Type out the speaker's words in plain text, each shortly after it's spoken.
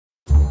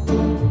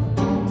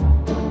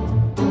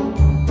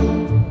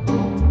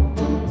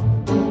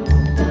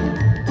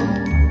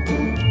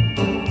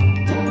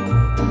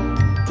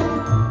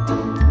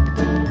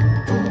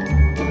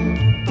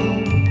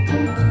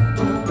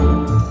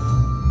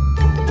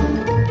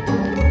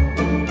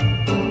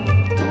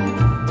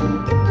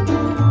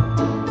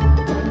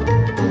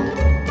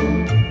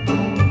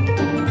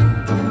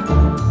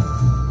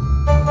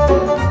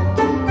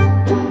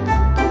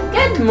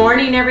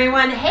morning,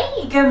 everyone.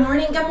 Hey, good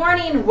morning, good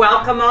morning.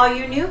 Welcome all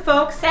you new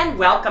folks, and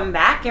welcome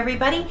back,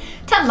 everybody,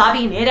 to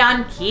Loving It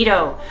on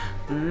Keto.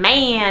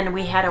 Man,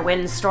 we had a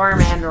windstorm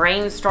and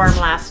rainstorm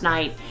last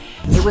night.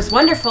 It was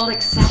wonderful,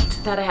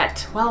 except that at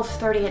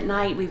 12:30 at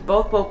night, we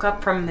both woke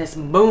up from this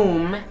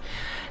boom,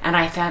 and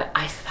I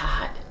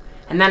thought,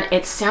 and then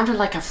it sounded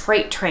like a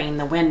freight train.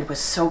 The wind was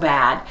so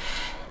bad.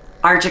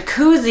 Our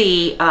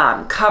jacuzzi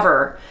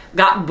cover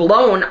got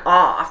blown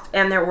off,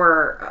 and there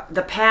were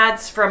the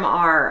pads from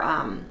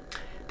our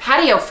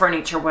patio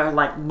furniture were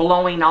like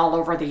blowing all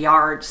over the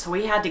yard. So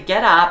we had to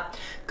get up,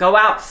 go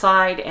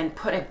outside, and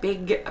put a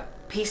big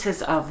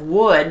pieces of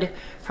wood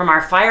from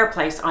our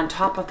fireplace on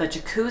top of the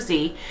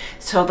jacuzzi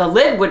so the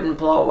lid wouldn't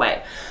blow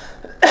away.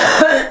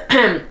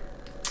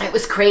 It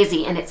was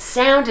crazy, and it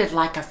sounded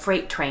like a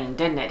freight train,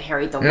 didn't it,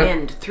 Harry? The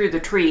wind through the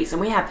trees. And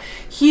we have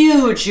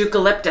huge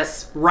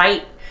eucalyptus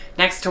right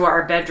next to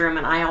our bedroom,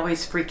 and I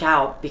always freak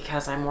out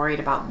because I'm worried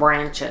about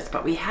branches.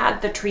 But we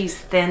had the trees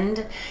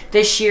thinned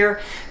this year.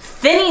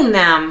 Thinning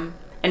them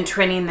and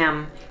trimming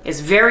them is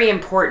very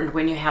important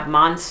when you have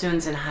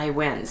monsoons and high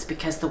winds,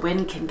 because the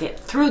wind can get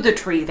through the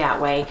tree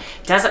that way.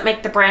 It doesn't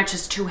make the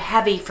branches too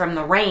heavy from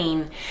the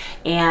rain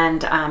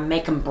and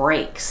make them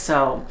break.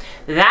 So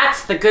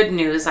that's the good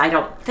news. I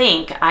don't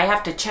think. I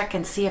have to check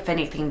and see if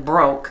anything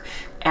broke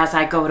as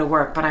I go to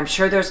work, but I'm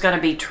sure there's going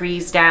to be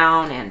trees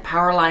down and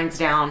power lines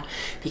down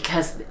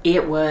because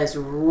it was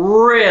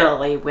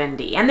really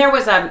windy. And there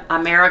was a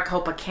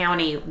Maricopa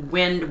County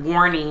wind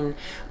warning,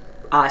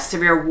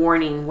 severe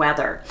warning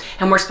weather,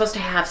 and we're supposed to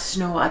have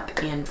snow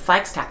up in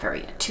Flagstaff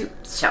area too.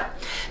 So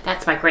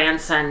that's my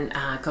grandson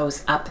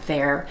goes up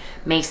there.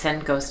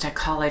 Mason goes to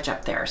college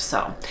up there,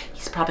 so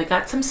he's probably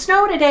got some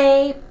snow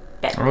today.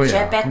 Betcha, oh,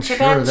 yeah. betcha, I'm sure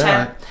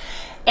betcha.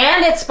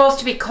 And it's supposed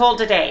to be cold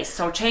today,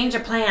 so change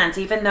of plans.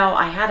 Even though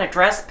I had a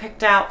dress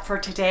picked out for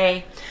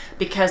today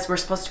because we're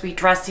supposed to be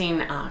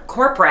dressing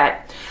corporate,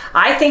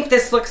 I think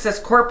this looks as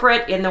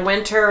corporate in the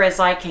winter as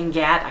I can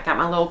get. I got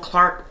my little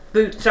Clark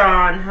boots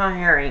on, huh,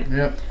 Harry?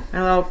 Yep.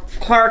 My little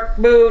Clark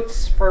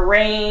boots for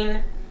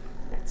rain.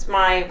 It's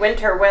my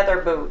winter weather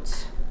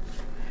boots.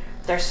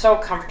 They're so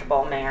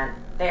comfortable, man.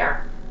 They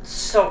are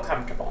so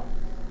comfortable.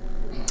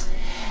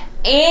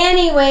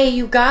 Anyway,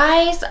 you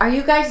guys, are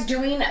you guys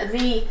doing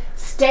the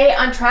Stay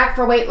on Track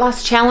for Weight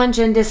Loss Challenge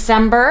in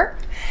December?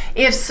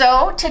 If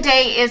so,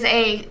 today is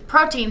a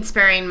protein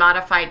sparing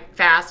modified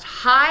fast,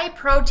 high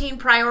protein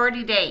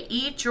priority day.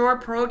 Eat your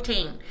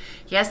protein.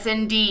 Yes,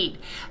 indeed.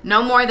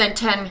 No more than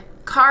 10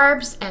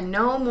 carbs and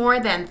no more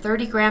than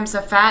 30 grams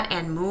of fat,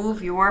 and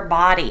move your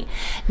body.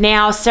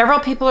 Now, several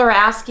people are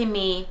asking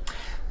me,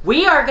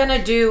 we are going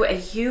to do a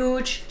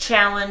huge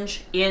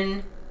challenge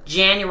in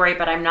January,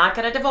 but I'm not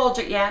going to divulge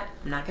it yet.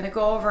 I'm not going to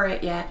go over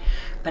it yet,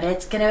 but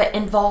it's going to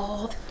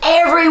involve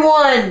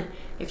everyone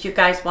if you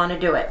guys want to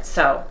do it.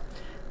 So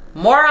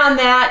more on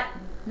that.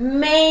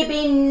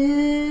 Maybe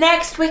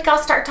next week I'll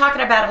start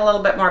talking about it a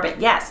little bit more, but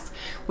yes,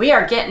 we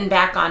are getting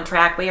back on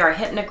track. We are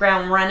hitting the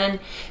ground running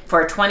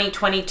for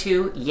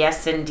 2022.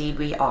 Yes, indeed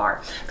we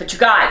are. But you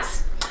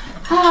guys,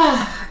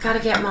 I got to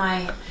get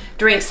my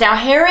drinks. Now,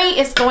 Harry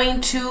is going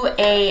to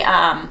a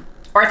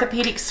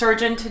orthopedic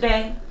surgeon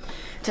today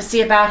to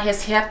see about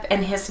his hip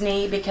and his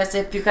knee, because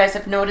if you guys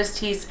have noticed,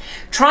 he's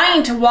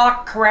trying to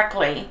walk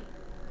correctly.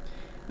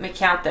 Let me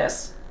count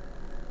this.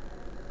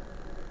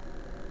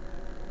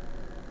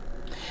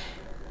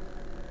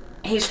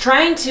 He's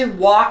trying to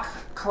walk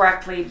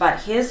correctly,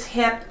 but his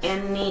hip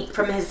and knee,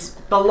 from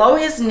below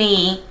his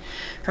knee,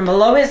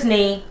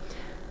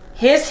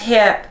 his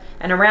hip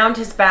and around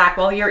his back,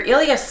 well, your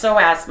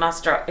iliopsoas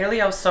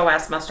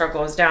muscle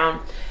goes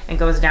down and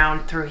goes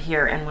down through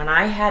here. And when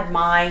I had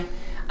my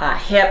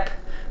hip,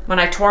 when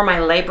I tore my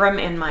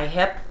labrum in my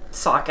hip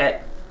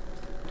socket,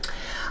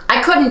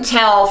 I couldn't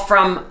tell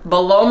from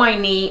below my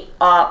knee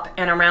up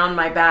and around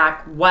my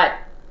back what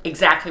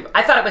exactly.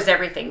 I thought it was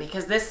everything,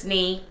 because this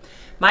knee,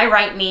 my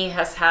right knee,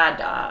 has had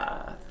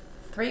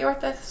 3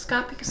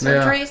 orthoscopic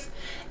surgeries.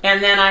 Yeah.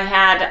 And then I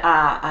had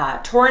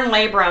a torn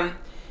labrum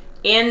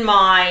in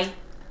my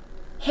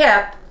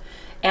hip,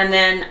 and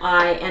then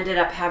I ended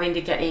up having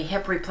to get a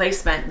hip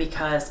replacement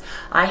because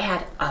I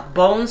had a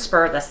bone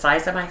spur the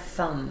size of my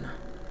thumb,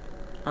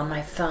 on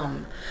my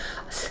thumb,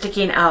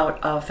 sticking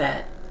out of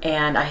it.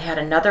 And I had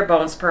another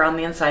bone spur on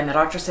the inside, and the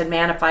doctor said,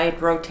 man, if I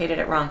had rotated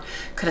it wrong,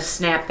 could have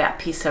snapped that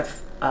piece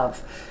of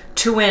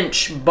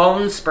 2-inch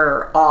bone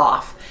spur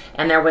off.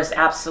 And there was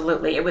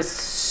absolutely, it was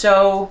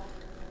so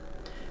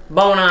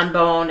bone on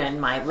bone,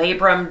 and my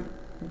labrum,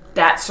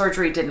 that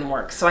surgery didn't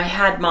work. So I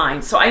had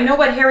mine. So I know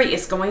what Harry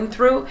is going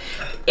through.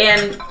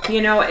 And,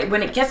 you know,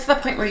 when it gets to the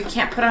point where you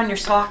can't put on your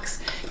socks,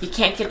 you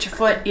can't get your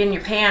foot in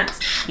your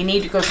pants, you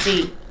need to go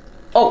see.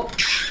 Oh,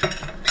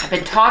 I've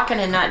been talking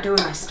and not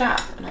doing my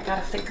stuff, and I got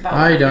to think about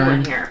what I'm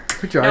doing here.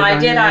 Put your no, iodine I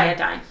did in.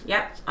 iodine.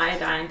 Yep,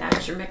 iodine.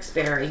 That's your mixed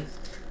berry.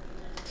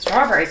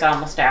 Strawberry's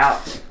almost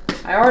out.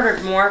 I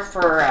ordered more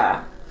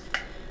for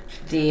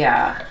the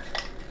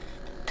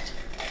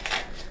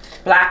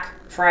Black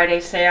Friday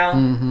sale.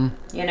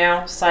 You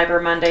know,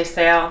 Cyber Monday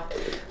sale.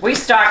 we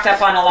stocked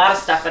up on a lot of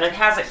stuff, but it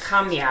hasn't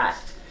come yet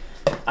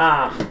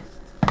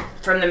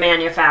from the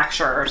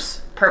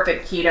manufacturers.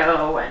 Perfect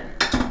Keto and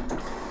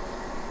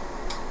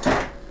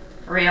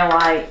Real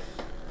Life.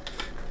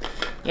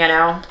 You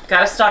know,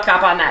 gotta stock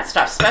up on that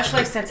stuff,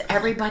 especially since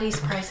everybody's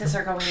prices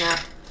are going up.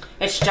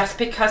 It's just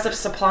because of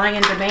supply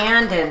and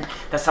demand and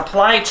the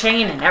supply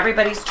chain, and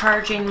everybody's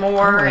charging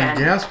more. And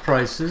gas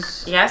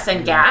prices. Yes,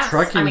 and gas.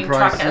 Trucking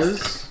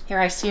prices. Here,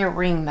 I see a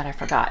ring that I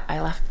forgot. I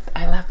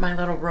left my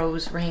little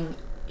rose ring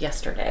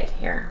yesterday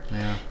here.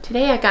 Yeah.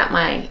 Today I got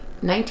my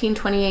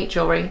 1928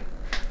 jewelry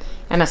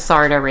and a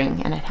Sarda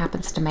ring, and it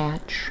happens to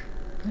match.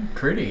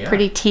 Pretty, yeah.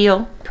 Pretty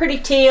teal. Pretty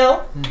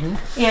teal.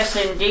 Mm-hmm. Yes,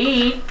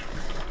 indeed.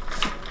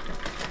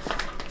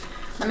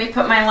 Let me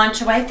put my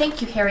lunch away.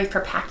 Thank you, Harry, for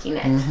packing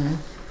it. Mm-hmm.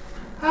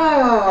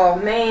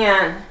 Oh,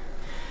 man.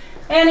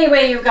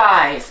 Anyway, you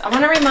guys, I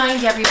want to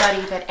remind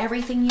everybody that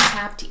everything you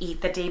have to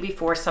eat the day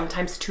before,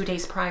 sometimes 2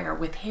 days prior,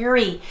 with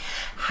Harry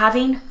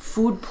having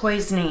food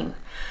poisoning,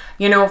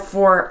 you know,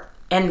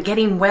 and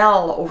getting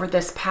well over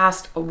this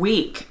past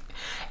week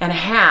and a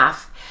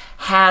half,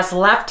 has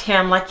left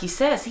him, like he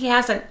says, he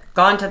hasn't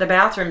gone to the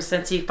bathroom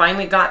since he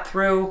finally got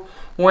through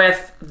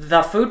with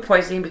the food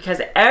poisoning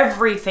because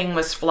everything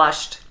was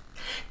flushed.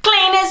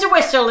 Clean as a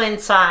whistle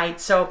inside.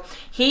 So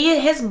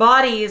his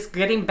body is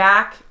getting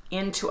back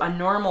into a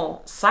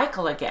normal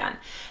cycle again,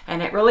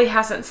 and it really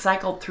hasn't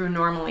cycled through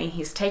normally.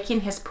 He's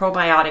taking his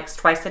probiotics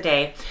twice a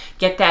day,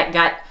 get that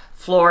gut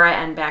flora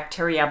and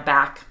bacteria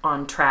back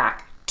on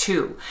track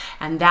too,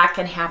 and that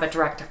can have a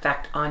direct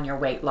effect on your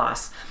weight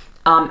loss.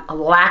 A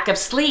lack of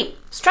sleep,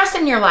 stress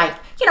in your life,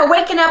 you know,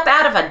 waking up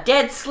out of a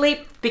dead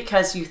sleep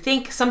because you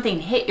think something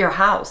hit your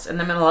house in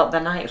the middle of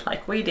the night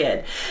like we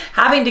did.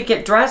 Having to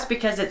get dressed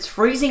because it's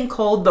freezing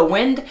cold. The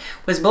wind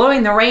was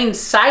blowing the rain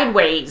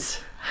sideways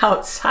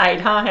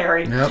outside, huh,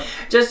 Harry? Yep.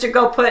 Just to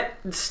go put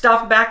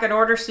stuff back in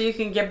order so you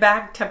can get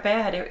back to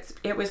bed.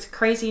 It was a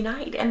crazy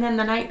night. And then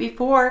the night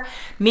before,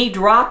 me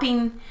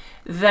dropping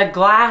the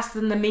glass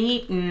and the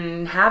meat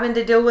and having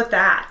to deal with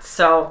that.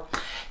 So,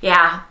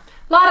 yeah.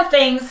 A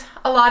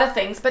lot of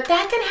things, but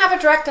that can have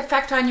a direct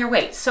effect on your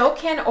weight. So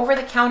can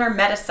over-the-counter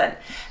medicine,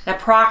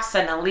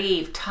 naproxen,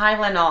 Aleve,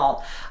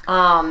 Tylenol,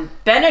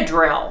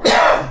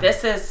 Benadryl.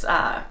 This is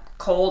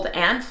cold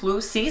and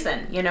flu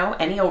season, you know,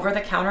 any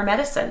over-the-counter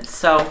medicine.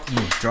 So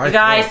you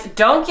guys,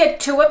 don't get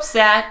too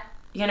upset,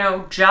 you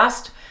know,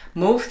 just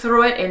move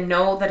through it and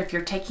know that if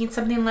you're taking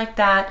something like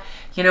that,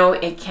 you know,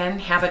 it can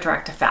have a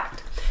direct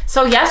effect.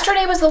 So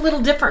yesterday was a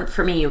little different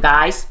for me, you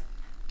guys.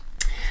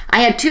 I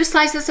had 2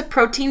 slices of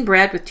protein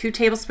bread with 2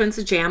 tablespoons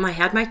of jam. I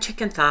had my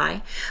chicken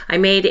thigh. I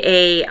made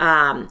a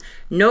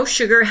no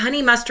sugar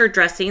honey mustard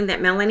dressing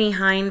that Melanie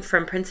Hine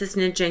from Princess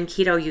Ninja and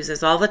Keto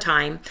uses all the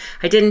time.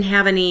 I didn't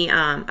have any,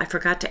 I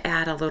forgot to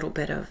add a little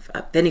bit of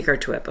vinegar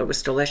to it, but it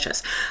was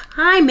delicious.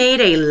 I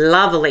made a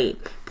lovely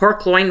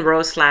pork loin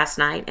roast last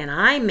night, and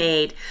I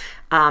made,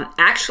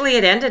 actually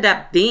it ended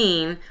up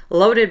being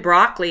loaded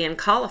broccoli and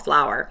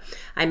cauliflower.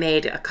 I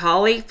made a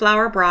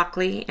cauliflower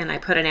broccoli, and I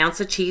put an ounce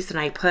of cheese, and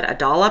I put a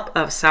dollop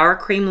of sour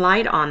cream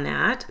light on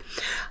that.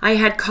 I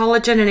had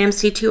collagen and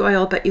MCT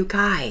oil, but you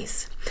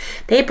guys,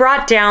 they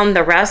brought down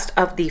the rest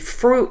of the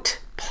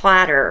fruit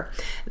platter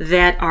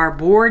that our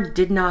board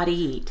did not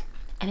eat,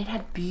 and it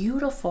had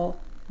beautiful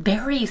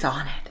berries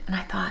on it. And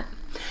I thought,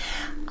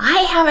 I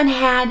haven't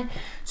had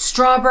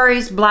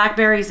strawberries,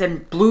 blackberries,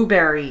 and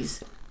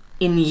blueberries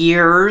in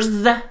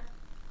years.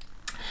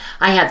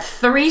 I had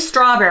 3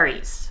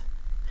 strawberries,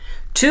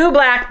 2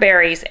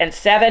 blackberries, and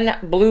 7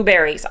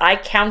 blueberries. I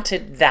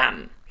counted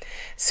them.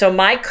 So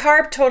my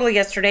carb total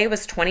yesterday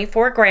was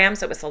 24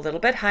 grams. It was a little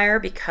bit higher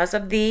because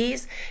of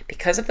these,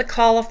 because of the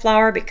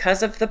cauliflower,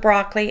 because of the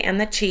broccoli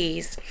and the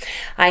cheese.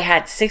 I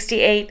had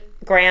 68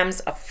 grams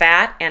of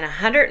fat and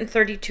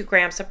 132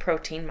 grams of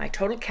protein. My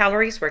total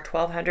calories were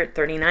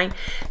 1,239.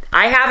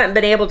 I haven't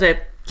been able to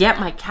get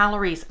my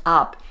calories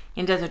up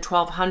into the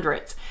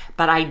 1200s,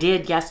 but I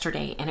did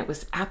yesterday, and it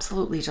was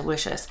absolutely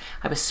delicious.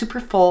 I was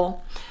super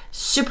full,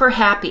 super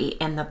happy,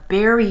 and the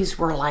berries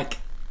were like,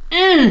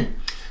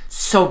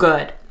 so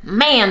good.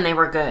 Man, they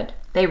were good.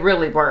 They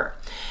really were.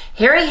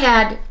 Harry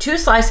had 2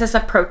 slices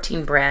of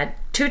protein bread,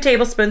 2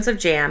 tablespoons of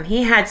jam.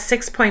 He had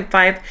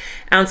 6.5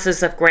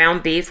 ounces of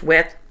ground beef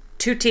with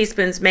 2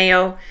 teaspoons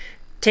mayo,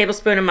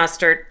 tablespoon of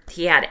mustard.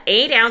 He had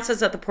 8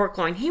 ounces of the pork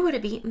loin. He would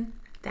have eaten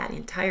that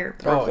entire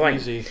pork loin.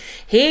 Easy.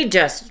 He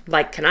just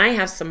like, can I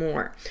have some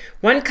more?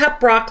 1 cup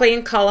broccoli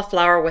and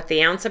cauliflower with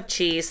the ounce of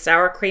cheese,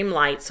 sour cream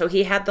light. So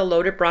he had the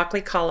loaded broccoli,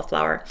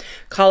 cauliflower,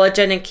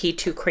 collagen, and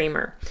keto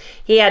creamer.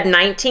 He had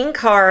 19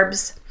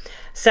 carbs,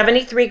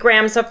 73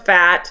 grams of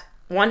fat,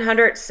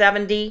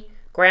 170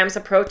 grams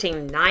of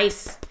protein.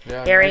 Nice,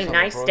 yeah, Harry,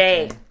 nice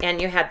day.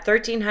 And you had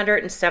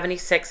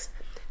 1,376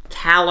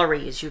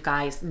 calories, you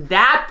guys.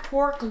 That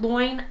pork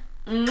loin,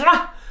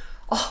 mwah!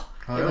 Oh,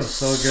 it was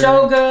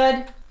so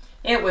good.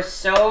 It was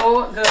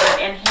so good.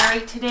 And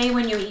Harry, today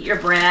when you eat your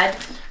bread,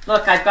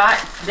 look, I've got,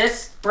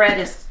 this bread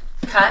is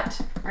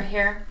cut right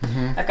here.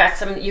 I've got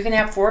some, you can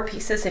have 4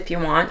 pieces if you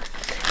want,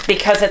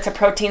 because it's a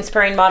protein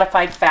sparing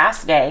modified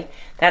fast day.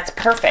 That's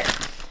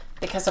perfect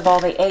because of all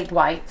the egg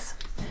whites.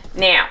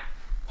 Now,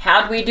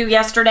 how'd we do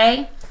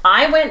yesterday?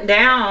 I went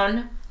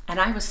down and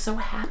I was so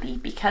happy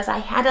because I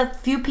had a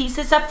few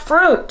pieces of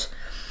fruit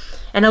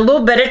and a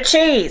little bit of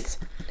cheese.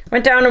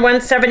 Went down to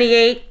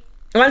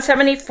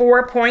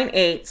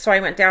 174.8, so I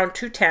went down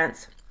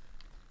 2/10.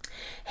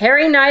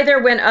 Harry neither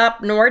went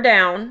up nor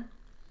down.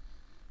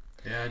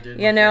 Yeah, I did.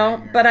 You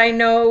know, but I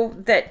know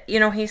that, you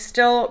know, he's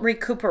still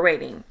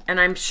recuperating. And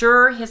I'm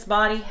sure his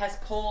body has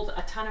pulled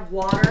a ton of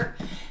water,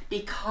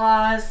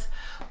 because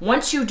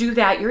once you do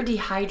that, you're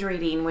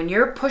dehydrating. When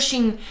you're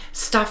pushing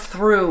stuff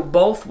through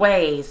both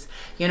ways,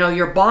 you know,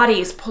 your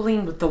body is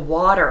pulling with the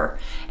water,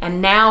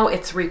 and now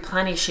it's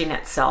replenishing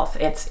itself.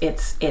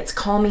 It's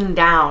calming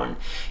down,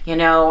 you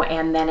know,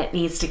 and then it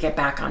needs to get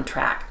back on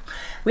track.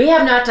 We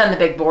have not done the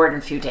big board in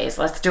a few days.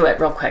 Let's do it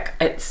real quick.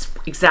 It's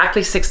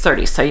exactly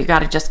 6:30, so you got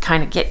to just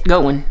kind of get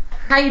going.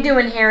 How you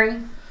doing, Harry?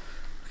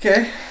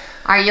 Okay.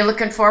 Are you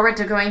looking forward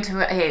to going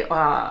to a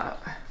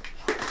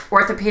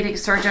orthopedic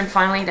surgeon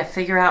finally to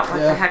figure out what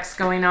the heck's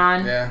going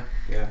on? Yeah.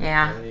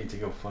 I need to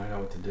go find out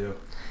what to do.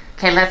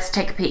 Okay, let's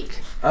take a peek.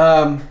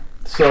 So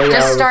yeah,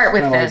 just start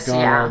with like this.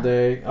 gone all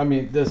day. I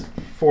mean, this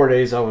 4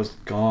 days I was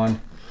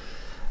gone.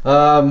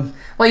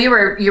 Well, you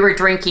were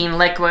drinking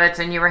liquids,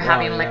 and you were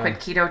having liquid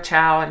keto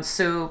chow and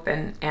soup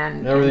and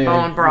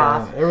bone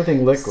broth. Yeah,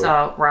 everything liquid.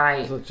 So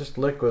right. So just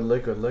liquid,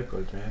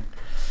 man.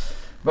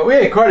 But we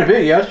ate quite a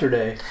bit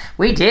yesterday.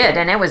 We did,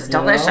 and it was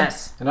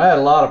delicious. And I had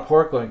a lot of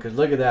pork loin, because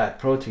look at that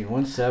protein,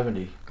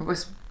 170.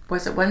 Was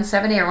it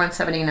 170 or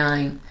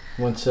 179?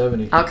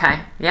 170.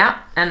 Okay, yeah.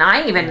 And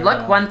I even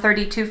looked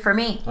 132 for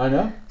me. I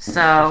know.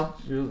 So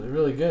it's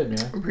really good,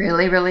 man.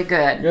 Really, really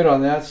good. Good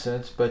on that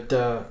sense, but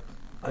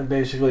I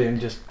basically am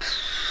just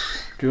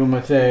doing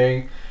my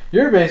thing.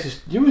 You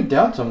went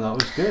down some, that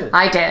was good.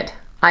 I did,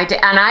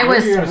 and I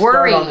was you're gonna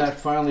worried. Start on that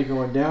finally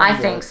going down. I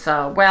think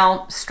so.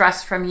 Well,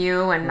 stress from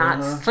you and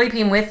not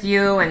sleeping with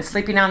you, and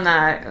sleeping on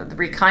the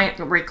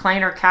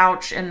recliner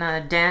couch in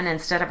the den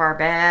instead of our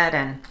bed,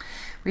 and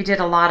we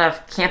did a lot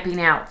of camping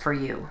out for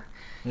you.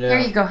 Yeah. Here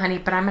you go, honey.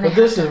 But I'm gonna. But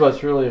this is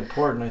what's really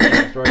important, I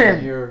think, right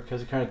here,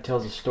 because it kind of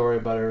tells a story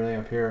about everything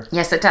up here.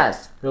 Yes, it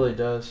does. It really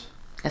does.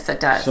 Yes,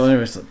 it does. So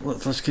anyways,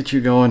 let's get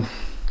you going.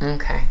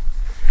 Okay.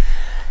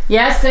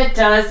 Yes, it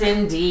does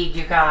indeed,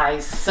 you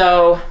guys.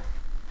 So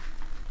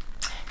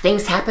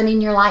things happen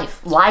in your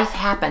life. Life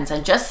happens,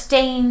 and just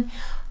staying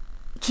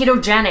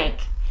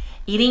ketogenic,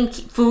 eating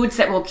foods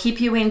that will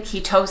keep you in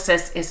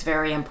ketosis is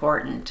very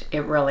important.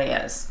 It really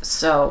is.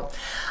 So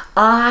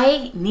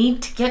I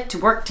need to get to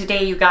work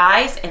today, you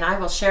guys, and I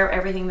will share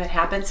everything that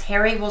happens.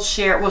 Harry will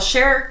share. We'll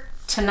share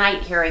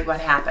tonight, Harry,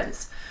 what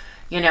happens.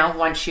 You know,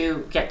 once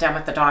you get done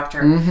with the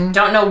doctor.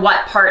 Don't know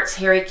what parts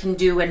Harry can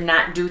do and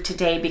not do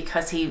today,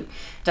 because he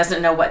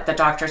doesn't know what the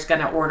doctor's going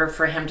to order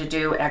for him to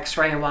do,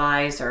 x-ray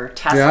wise or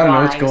test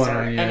wise or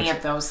any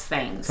of those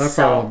things. So I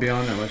probably will be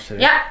on that much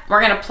today. Yeah,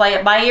 we're going to play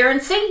it by ear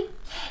and see.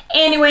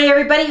 Anyway,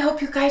 everybody,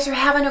 hope you guys are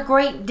having a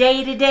great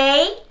day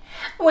today.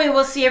 We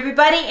will see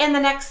everybody in the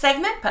next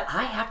segment, but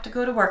I have to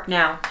go to work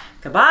now.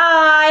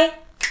 Goodbye.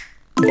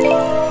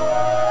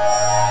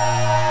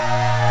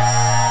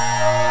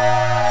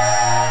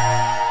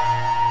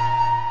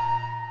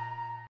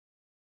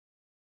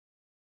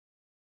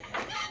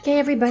 Okay,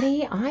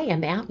 everybody, I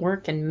am at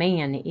work, and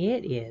man,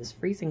 it is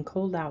freezing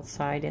cold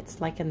outside.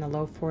 It's like in the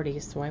low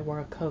 40s, so I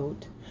wore a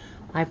coat.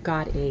 I've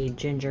got a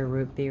ginger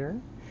root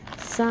beer,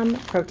 some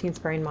protein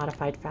sparing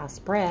modified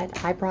fast bread.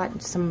 I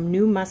brought some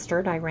new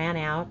mustard. I ran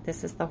out.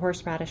 This is the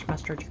horseradish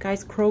mustard. You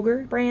guys,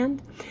 Kroger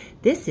brand.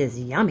 This is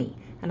yummy,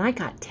 and I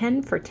got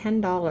 10 for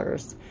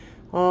 $10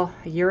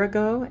 a year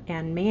ago,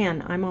 and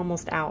man, I'm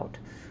almost out.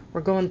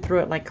 We're going through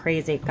it like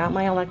crazy. Got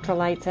my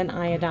electrolytes and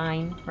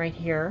iodine right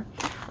here.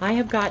 I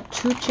have got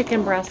 2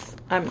 chicken breasts,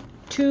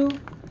 2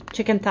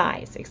 chicken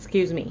thighs,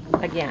 excuse me,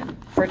 again,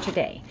 for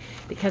today,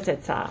 because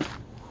it's a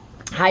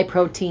high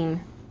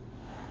protein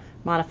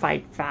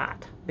modified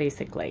fat,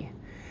 basically.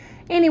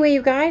 Anyway,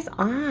 you guys,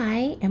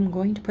 I am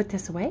going to put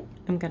this away.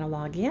 I'm going to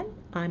log in.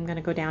 I'm going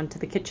to go down to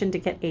the kitchen to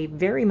get a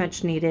very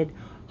much needed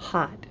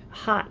hot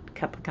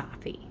cup of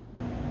coffee.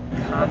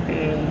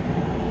 Coffee.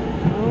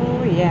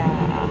 Oh,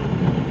 yeah.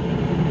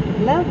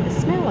 Love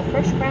the smell of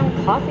fresh ground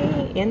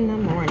coffee in the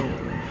morning.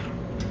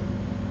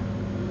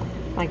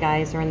 My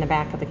guys are in the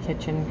back of the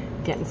kitchen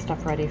getting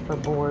stuff ready for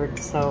board,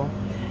 so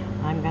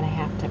I'm going to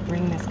have to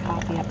bring this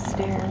coffee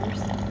upstairs.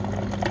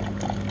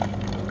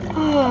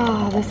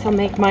 Ah, this will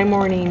make my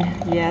morning.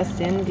 Yes,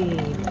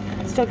 indeed.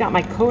 Still got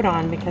my coat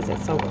on because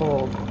it's so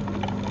cold.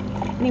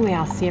 Anyway,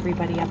 I'll see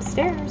everybody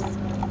upstairs.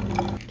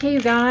 Okay,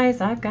 you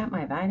guys, I've got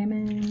my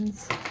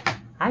vitamins.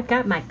 I've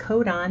got my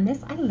coat on.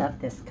 I love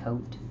this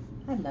coat.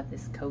 I love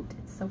this coat.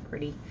 It's so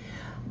pretty.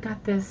 I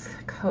got this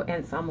coat,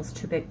 and it's almost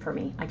too big for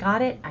me. I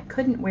got it. I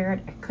couldn't wear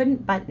it. I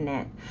couldn't button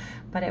it,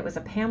 but it was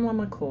a Pamela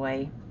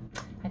McCoy.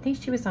 I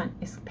think she was on,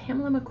 is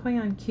Pamela McCoy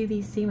on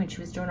QVC when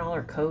she was doing all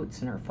her coats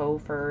and her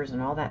faux furs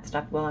and all that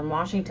stuff? Well, in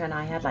Washington,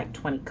 I had like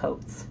 20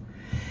 coats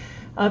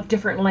of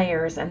different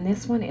layers, and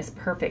this one is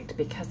perfect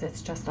because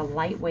it's just a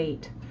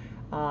lightweight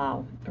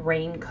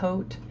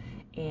raincoat,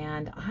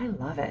 and I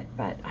love it,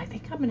 but I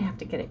think I'm gonna have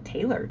to get it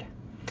tailored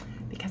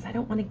because I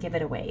don't want to give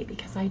it away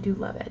because I do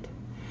love it.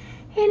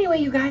 Anyway,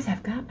 you guys,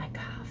 I've got my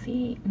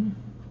coffee.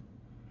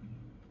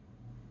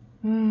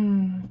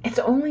 It's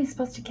only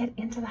supposed to get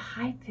into the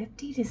high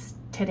 50s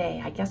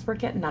today. I guess we're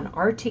getting an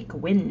Arctic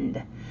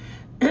wind.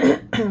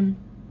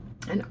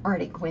 An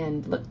Arctic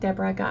wind. Look,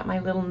 Deborah, I got my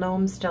little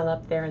gnome still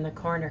up there in the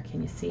corner.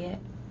 Can you see it?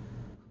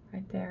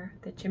 Right there,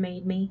 that you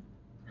made me.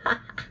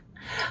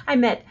 I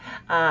met,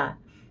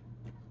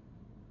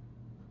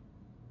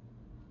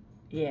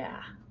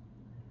 yeah.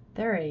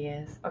 There he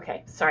is.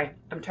 Okay, sorry.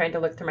 I'm trying to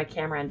look through my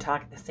camera and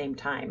talk at the same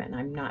time, and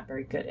I'm not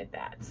very good at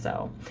that.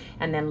 So,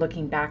 and then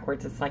looking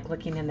backwards, it's like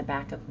looking in the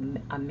back of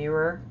a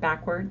mirror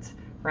backwards,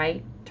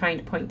 right? Trying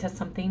to point to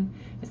something.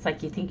 It's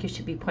like you think you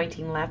should be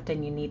pointing left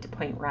and you need to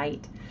point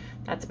right.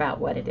 That's about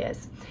what it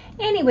is.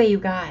 Anyway, you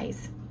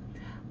guys,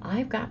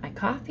 I've got my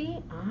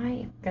coffee.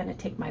 I'm going to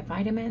take my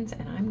vitamins,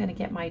 and I'm going to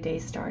get my day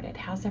started.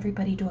 How's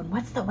everybody doing?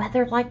 What's the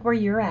weather like where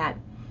you're at?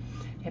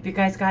 Have you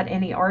guys got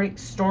any Arctic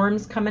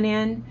storms coming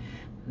in?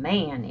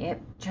 Man,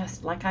 it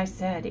just, like I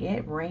said,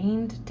 it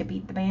rained to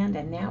beat the band,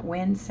 and that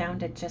wind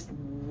sounded just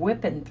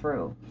whipping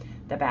through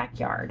the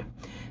backyard.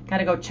 Got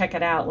to go check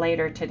it out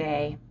later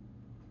today.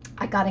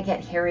 I got to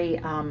get Harry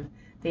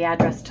the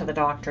address to the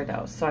doctor,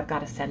 though, so I've got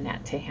to send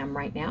that to him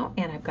right now,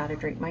 and I've got to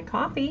drink my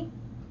coffee.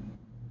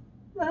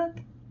 Look,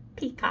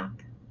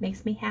 peacock.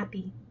 Makes me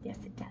happy. Yes,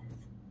 it does.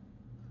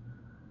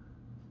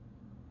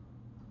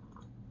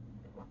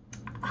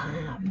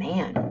 Ah,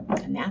 man,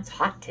 and that's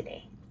hot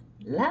today.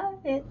 Love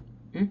it.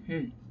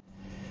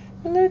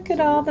 Look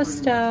at all the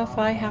stuff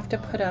I have to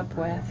put up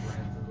with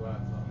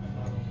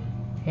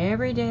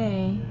every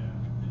day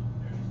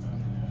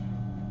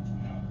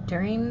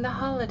during the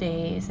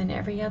holidays and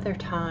every other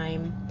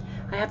time.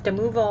 I have to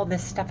move all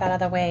this stuff out of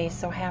the way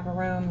so I have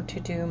room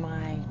to do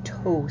my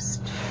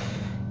toast.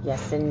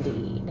 Yes,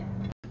 indeed.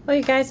 Well,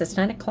 you guys, it's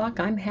 9 o'clock.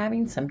 I'm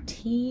having some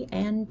tea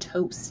and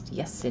toast.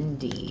 Yes,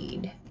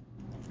 indeed.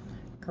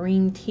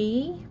 Green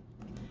tea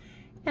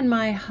and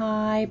my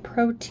high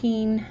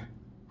protein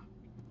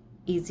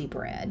easy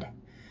bread.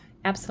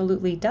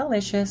 Absolutely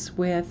delicious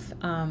with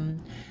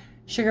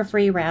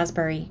sugar-free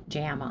raspberry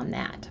jam on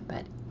that.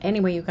 But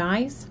anyway, you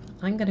guys,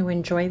 I'm going to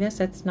enjoy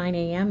this. It's 9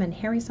 a.m. and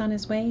Harry's on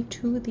his way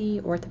to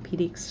the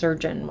orthopedic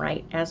surgeon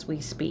right as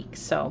we speak.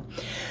 So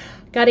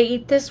got to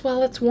eat this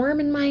while it's warm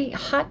and my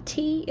hot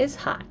tea is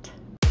hot.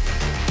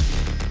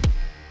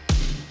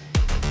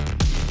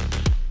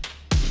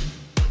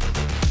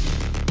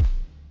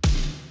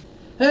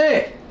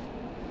 Hey!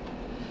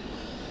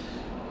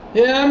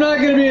 Yeah, I'm not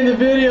going to be in the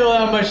video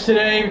that much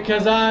today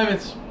because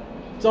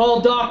it's all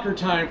doctor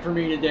time for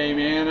me today,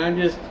 man. I'm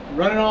just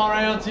running all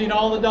around seeing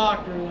all the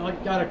doctors. I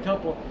got a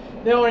couple.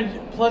 They want to,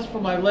 plus for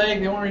my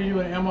leg, they want me to do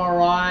an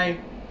MRI,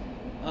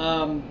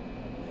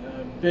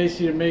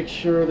 basically to make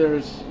sure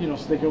there's, you know,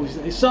 so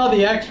they saw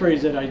the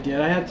x-rays that I did.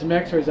 I had some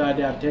x-rays I had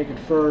to have taken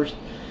first.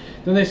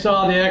 Then they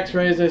saw the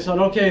x-rays. They said,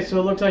 okay, so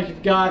it looks like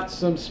you've got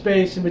some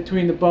space in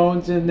between the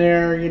bones in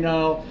there, you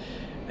know.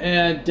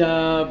 And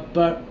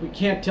but we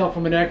can't tell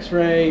from an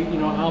x-ray, you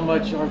know, how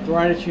much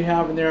arthritis you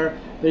have in there.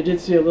 They did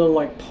see a little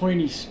like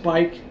pointy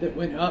spike that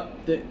went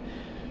up that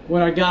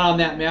when I got on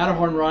that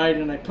Matterhorn ride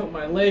and I put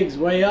my legs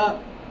way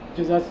up,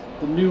 because that's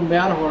the new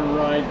Matterhorn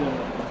ride.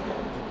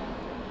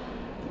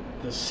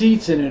 The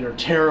seats in it are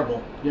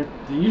terrible. You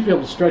used to be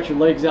able to stretch your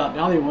legs out.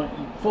 Now they want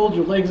you to fold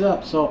your legs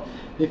up. So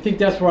they think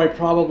that's where I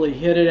probably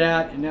hit it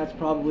at, and that's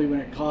probably when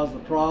it caused the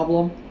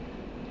problem.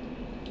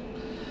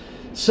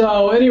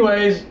 So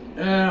anyways,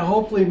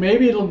 hopefully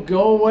maybe it'll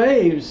go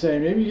away, he was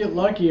saying. Maybe you get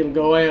lucky, it'll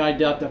go away, and I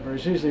doubt that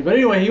very seriously. But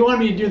anyway, he wanted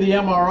me to do the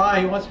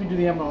MRI. He wants me to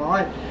do the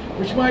MRI,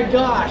 which, my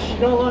gosh, you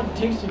know how long it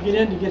takes to get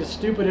in to get a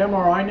stupid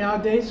MRI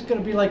nowadays? It's going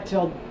to be like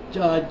till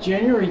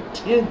January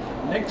 10th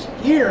next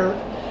year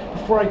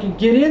before I can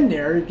get in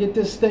there and get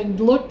this thing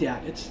looked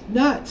at. It's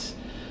nuts.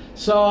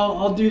 So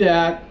I'll do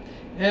that.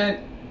 And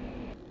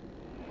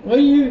what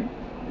are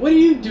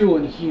you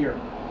doing here?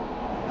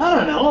 I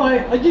don't know.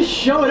 I just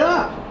showed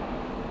up.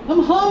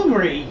 I'm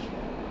hungry.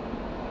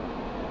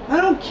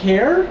 I don't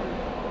care.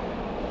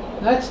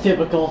 That's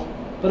typical.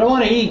 But I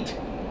want to eat.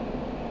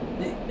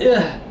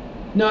 Ugh.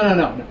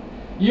 No.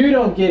 You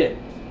don't get it.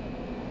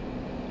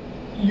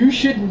 You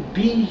shouldn't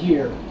be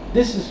here.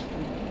 This is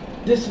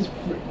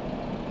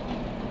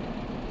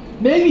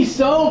maybe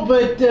so,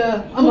 but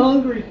I'm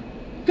hungry.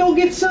 Go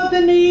get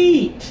something to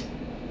eat.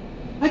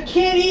 I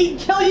can't eat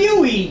till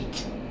you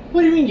eat.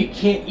 What do you mean you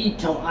can't eat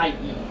till I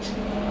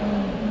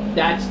eat?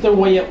 That's the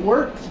way it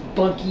works,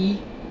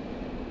 Bunky.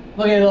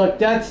 Okay, look,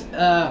 that's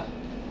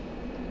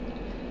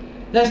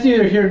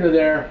neither here nor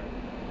there.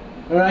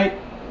 All right.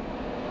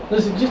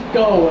 Listen, just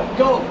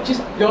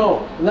just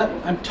go.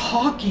 I'm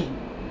talking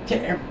to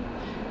everyone.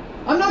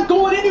 I'm not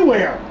going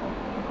anywhere.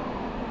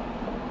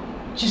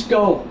 Just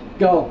go.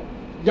 Go.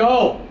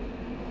 Go.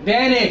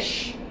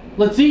 Vanish.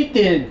 Let's eat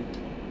then.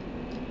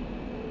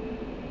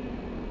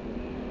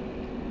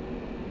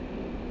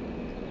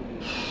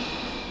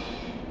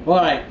 All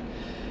right.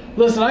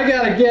 Listen, I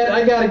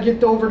gotta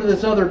get over to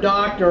this other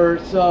doctor,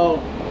 so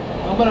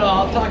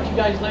I'll talk to you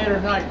guys later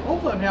tonight.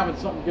 Hopefully I'm having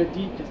something good to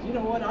eat, because you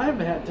know what? I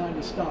haven't had time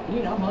to stop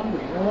eating. I'm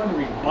hungry. No wonder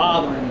he's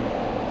bothering me.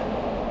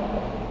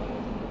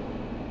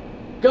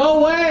 Go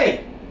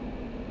away!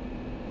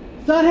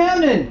 It's not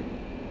happening.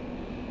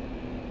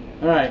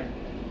 All right.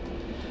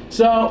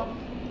 So,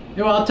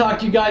 you know, I'll talk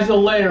to you guys a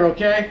little later,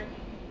 okay?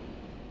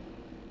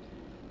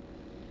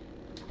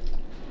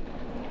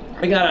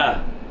 I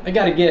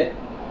gotta get.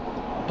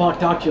 I'll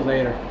talk to you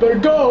later. Better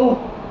go.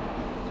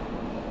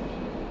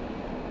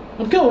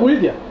 I'm going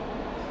with you.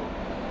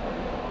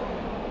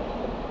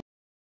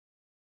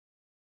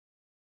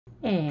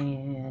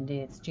 And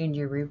it's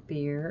ginger root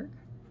beer,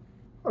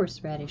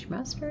 horseradish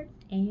mustard,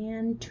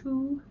 and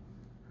 2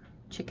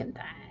 chicken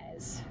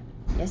thighs.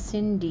 Yes,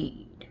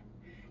 indeed.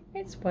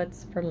 It's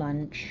what's for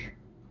lunch.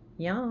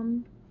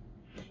 Yum.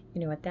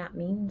 You know what that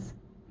means?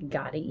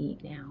 Gotta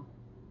eat now.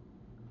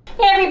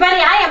 Hey everybody,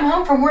 I am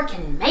home from work,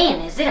 and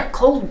man, is it a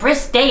cold,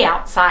 brisk day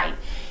outside.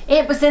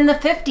 It was in the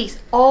 50s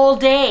all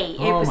day.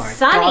 It was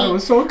sunny. God, it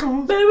was so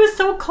cold. But it was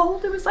so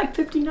cold. It was like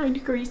 59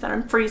 degrees and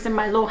I'm freezing.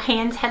 My little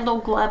hands had little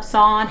gloves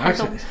on.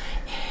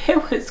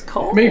 It was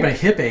cold. Made my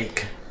hip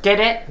ache. Did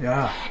it?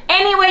 Yeah.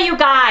 Anyway, you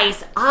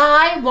guys,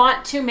 I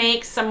want to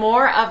make some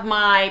more of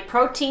my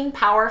protein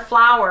power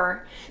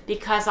flour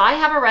because I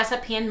have a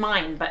recipe in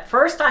mind. But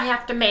first I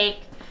have to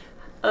make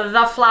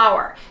the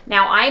flour.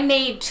 Now I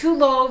made 2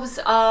 loaves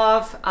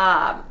of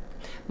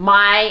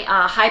my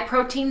high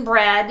protein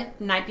bread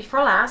night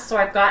before last. So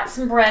I've got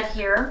some bread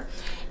here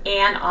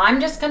and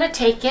I'm just gonna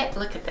take it.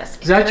 Look at this.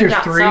 Is that your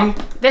 3? So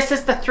this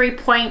is the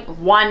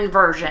 3.1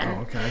 version.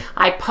 Oh, okay.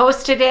 I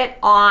posted it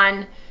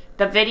on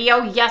the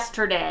video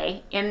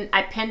yesterday and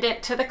I pinned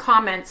it to the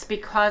comments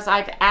because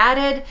I've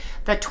added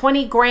the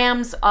 20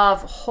 grams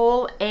of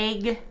whole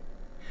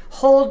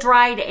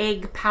dried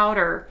egg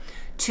powder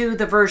to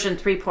the version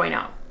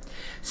 3.0.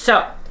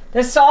 So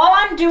this, all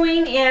I'm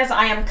doing is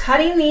I am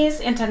cutting these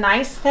into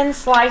nice thin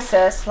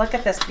slices. Look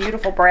at this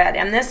beautiful bread,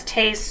 and this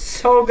tastes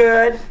so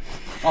good.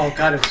 Oh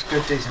God, it's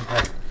good tasting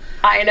bread.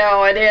 I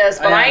know it is,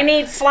 but I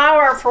need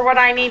flour for what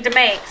I need to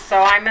make,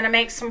 so I'm gonna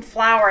make some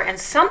flour. And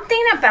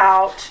something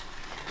about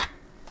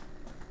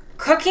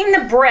cooking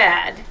the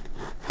bread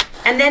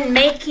and then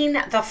making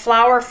the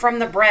flour from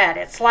the bread.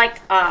 It's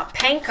like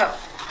panko,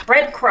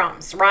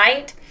 breadcrumbs,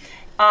 right?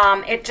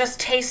 It just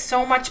tastes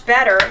so much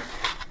better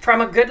from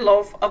a good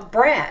loaf of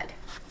bread.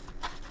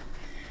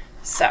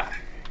 So.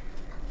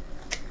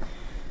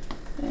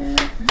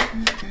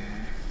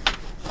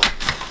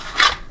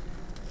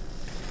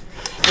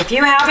 If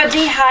you have a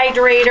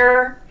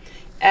dehydrator,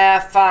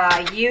 if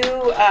you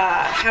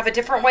have a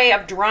different way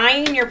of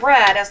drying your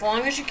bread, as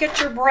long as you get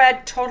your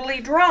bread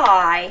totally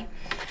dry,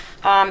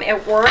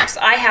 it works.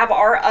 I have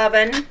our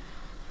oven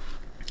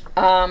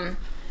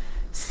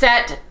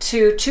set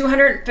to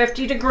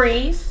 250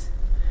 degrees.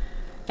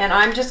 And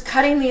I'm just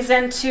cutting these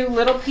into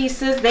little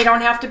pieces. They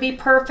don't have to be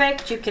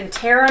perfect. You can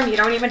tear them. You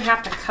don't even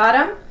have to cut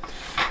them.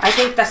 I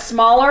think the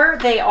smaller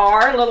they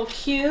are, little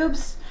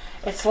cubes,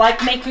 it's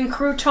like making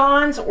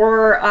croutons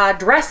or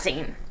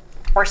dressing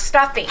or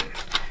stuffing,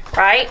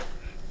 right?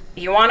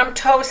 You want them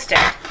toasted.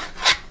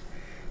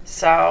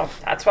 So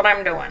that's what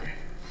I'm doing.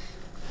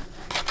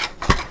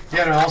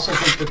 Yeah, and I also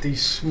think that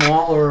these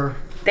smaller...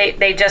 They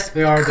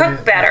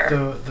cook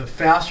better. The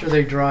faster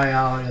they dry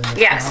out. And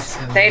yes,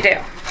 they do.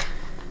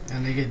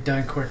 And they get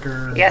done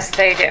quicker. Yes,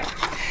 they do.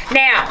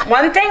 Now,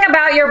 one thing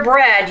about your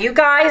bread, you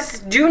guys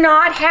do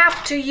not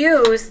have to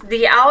use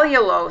the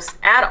allulose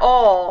at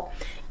all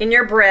in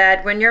your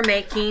bread when you're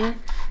making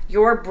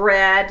your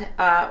bread,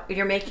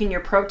 you're making your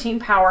protein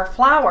power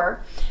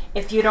flour.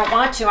 If you don't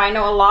want to, I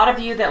know a lot of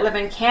you that live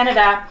in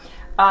Canada,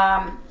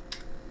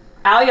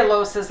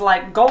 allulose is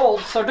like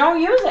gold, so don't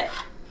use it.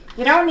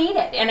 You don't need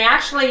it. And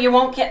actually you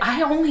won't get,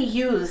 I only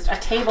used a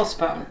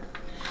tablespoon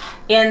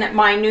in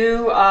my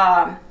new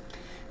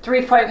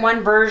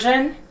 3.1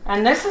 version,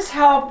 and this is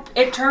how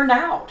it turned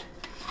out.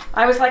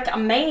 I was like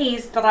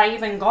amazed that I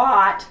even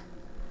got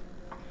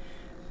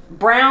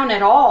brown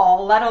at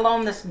all, let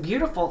alone this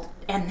beautiful,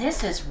 and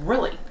this is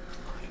really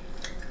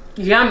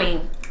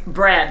yummy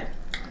bread.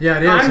 Yeah,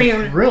 it is. I mean,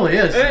 it really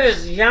is. It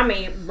is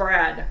yummy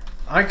bread.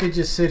 I could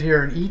just sit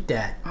here and eat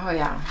that. Oh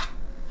yeah.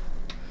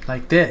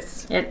 Like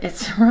this.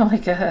 It's really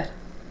good.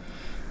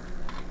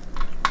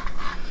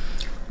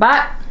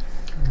 But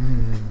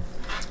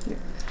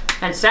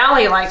and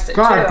Sally likes it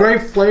too.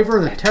 Great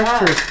flavor. The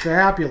texture is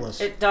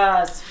fabulous. It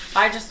does.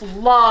 I just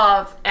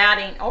love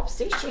adding. Oh,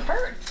 see, she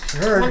heard.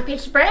 One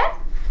piece of bread?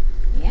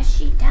 Yes,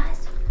 she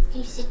does. Can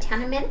you sit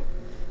down a minute?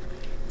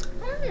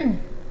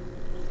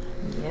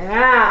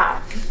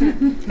 Yeah.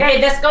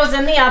 Okay, this goes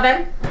in the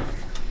oven.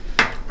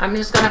 I'm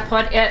just going to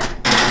put it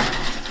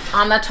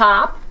on the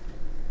top.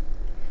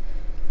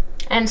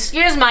 And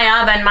excuse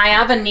my oven. My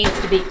oven needs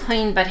to be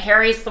cleaned, but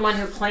Harry's the one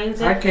who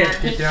cleans it. I can't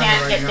and get he down can't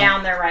there get right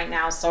down there right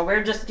now, so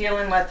we're just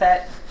dealing with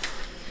it.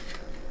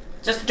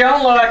 Just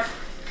don't look.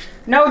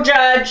 No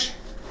judge.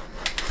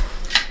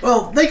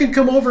 Well, they can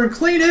come over and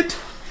clean it.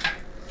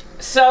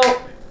 So,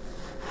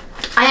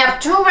 I have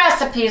 2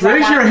 recipes.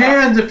 Raise your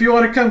hands if you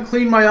want to come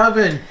clean my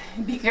oven.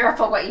 Be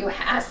careful what you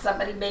ask.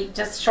 Somebody may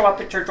just show up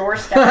at your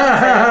doorstep and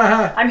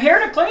say, I'm here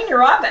to clean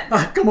your oven.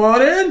 Come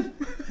on in.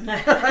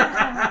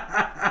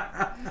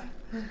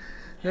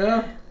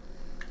 Yeah.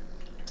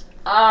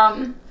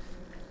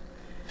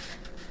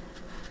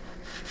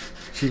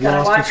 She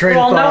lost her train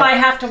of thought. Well, no, I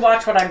have to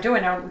watch what I'm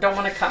doing. I don't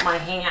want to cut my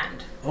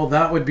hand. Oh,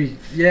 that would be,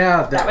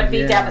 yeah. That would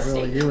be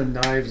devastating. Really, you and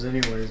knives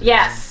anyways.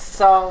 Yes,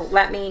 so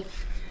let me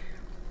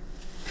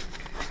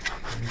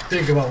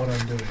think about what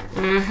I'm doing.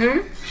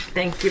 Mm-hmm.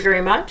 Thank you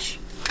very much.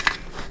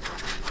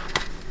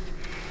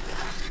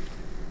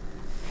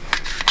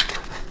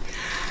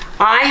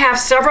 I have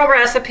several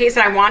recipes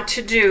I want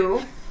to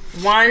do.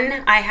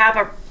 One, I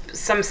have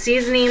some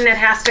seasoning that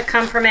has to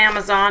come from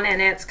Amazon,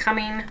 and it's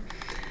coming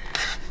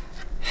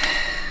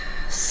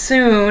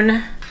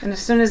soon. And as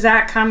soon as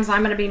that comes, I'm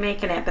going to be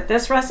making it. But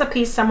this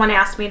recipe someone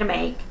asked me to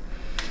make.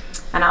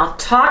 And I'll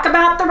talk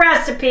about the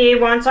recipe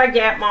once I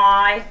get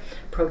my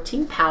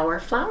protein power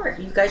flour.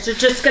 You guys are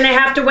just going to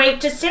have to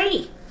wait to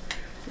see.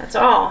 That's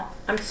all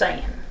I'm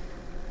saying.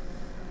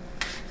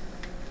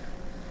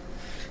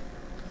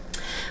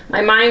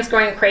 My mind's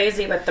going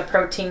crazy with the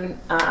protein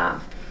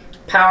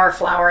power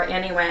flour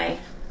anyway.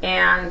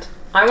 And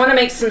I want to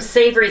make some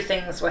savory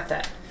things with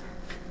it.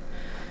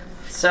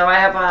 So I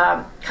have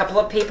a couple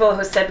of people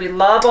who said we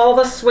love all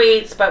the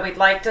sweets, but we'd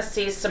like to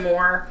see some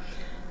more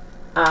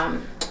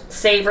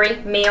savory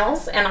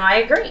meals, and I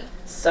agree.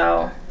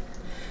 So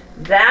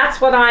that's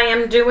what I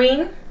am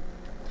doing.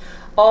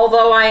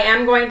 Although I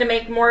am going to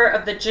make more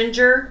of the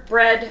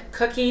gingerbread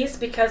cookies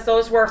because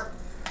those were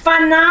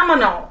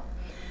phenomenal.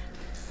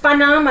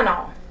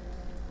 Phenomenal.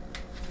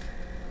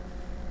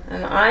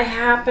 And I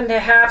happen to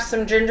have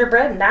some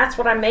gingerbread, and that's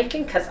what I'm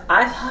making because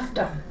I loved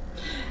them.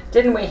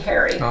 Didn't we,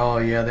 Harry? Oh,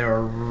 yeah, they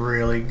were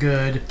really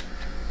good.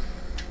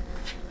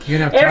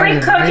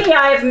 Every cookie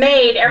I've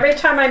made, every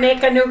time I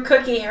make a new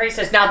cookie, Harry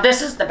says, now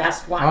this is the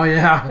best one. Oh,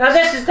 yeah. Now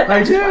this is the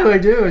best one. I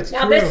do. It's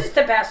now true. This is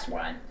the best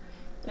one.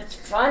 It's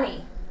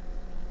funny.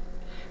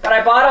 But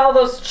I bought all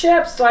those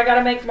chips, so I got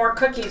to make more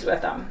cookies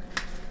with them.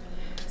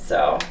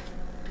 So.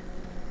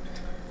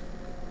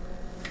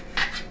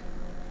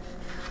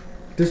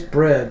 This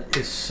bread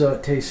tastes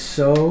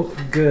so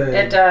good.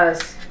 It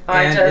does.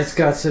 It's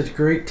got such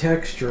great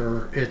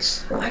texture.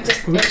 It's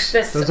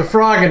this. There's a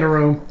frog in the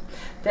room.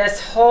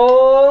 This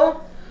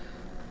whole,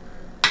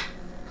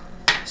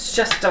 it's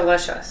just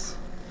delicious.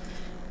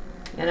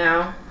 You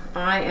know,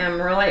 I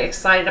am really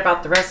excited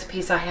about the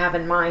recipes I have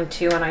in mind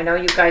too, and I know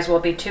you guys will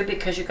be too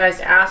because you guys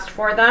asked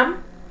for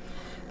them.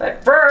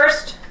 But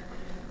first,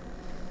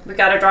 we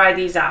got to dry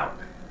these out.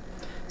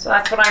 So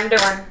that's what I'm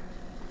doing.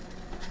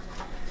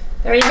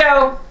 There you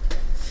go.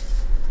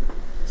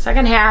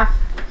 Second half.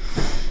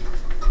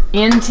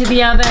 Into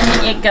the oven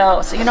it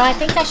goes. So, you know, I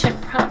think I should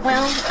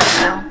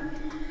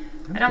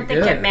I don't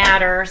think it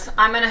matters.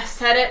 I'm going to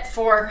set it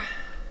for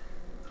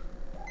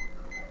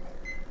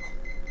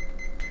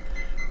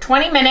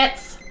 20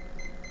 minutes.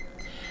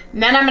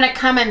 And then I'm going to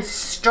come and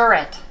stir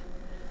it.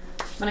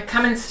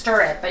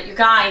 But you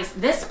guys,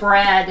 this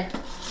bread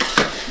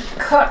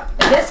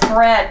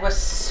was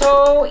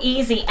so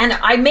easy. And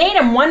I made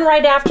them one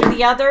right after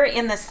the other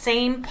in the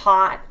same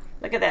pot.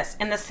 Look at this.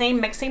 In the same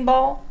mixing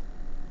bowl.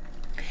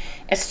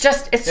 It's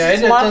just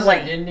lovely.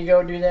 Doesn't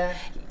Indigo do that?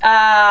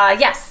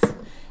 Yes.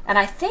 And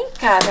I think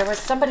there was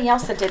somebody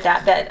else that did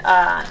that. But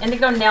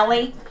Indigo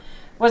Nelly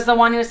was the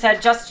one who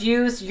said just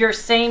use your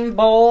same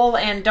bowl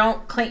and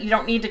you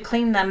don't need to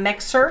clean the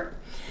mixer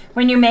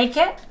when you make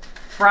it,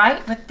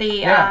 right? With the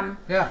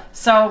yeah.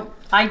 So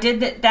I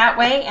did it that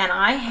way, and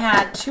I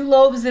had 2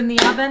 loaves in the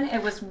oven.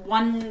 It was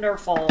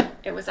wonderful.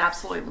 It was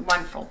absolutely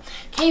wonderful.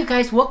 Okay, you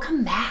guys, we'll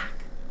come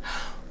back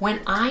when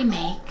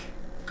I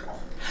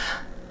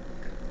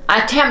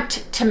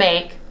attempt to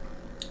make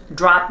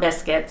drop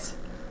biscuits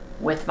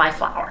with my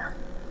flour.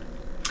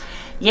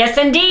 Yes,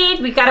 indeed.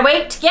 We've got to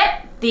wait to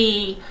get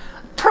the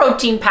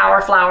protein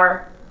power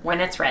flour when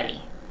it's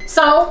ready.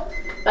 So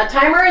the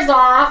timer is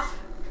off.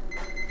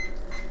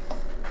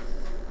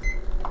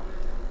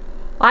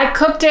 I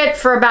cooked it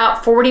for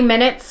about 40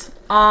 minutes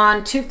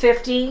on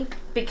 250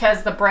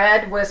 because the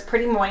bread was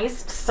pretty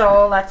moist.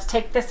 So let's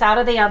take this out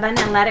of the oven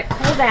and let it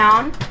cool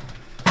down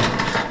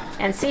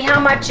and see how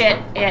much it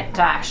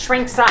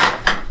shrinks up.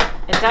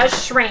 It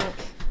does shrink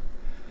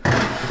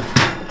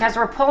because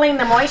we're pulling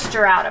the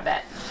moisture out of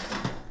it.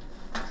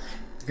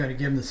 You gotta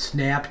give them the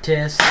snap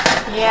test.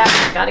 Yeah,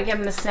 gotta give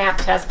them the snap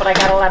test, but I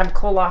gotta let them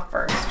cool off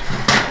first.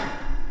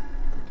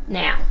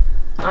 Now,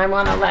 I'm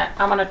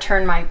gonna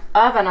turn my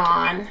oven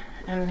on,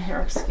 and here,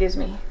 excuse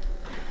me.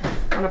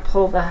 I'm gonna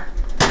pull the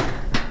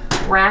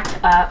rack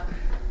up.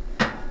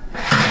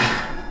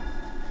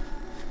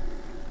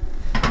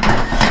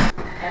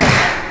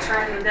 And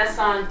turn turn this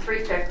on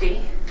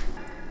 350.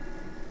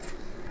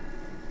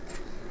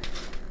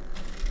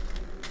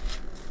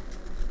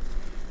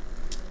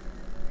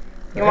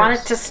 You want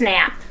it to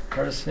snap.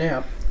 Try to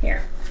snap.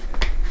 Here.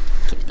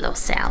 Give it a little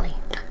Sally.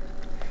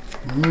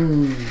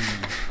 Mmm.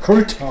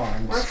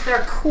 Croutons. Once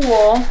they're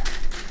cool,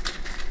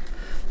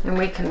 then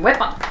we can whip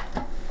them.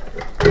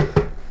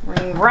 We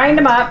can grind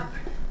them up.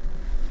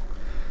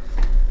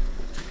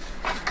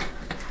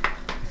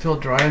 You feel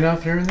dry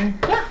enough and everything?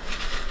 Yeah,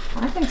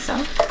 I think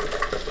so.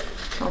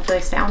 Don't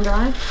they sound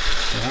dry?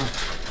 Yeah.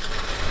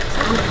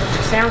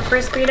 Sound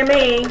crispy to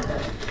me.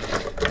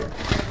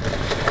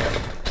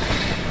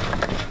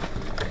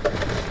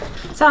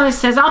 So it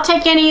says, I'll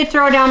take any you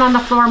throw down on the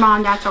floor,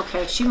 Mom. That's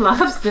okay. She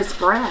loves this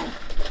bread.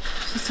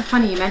 She's so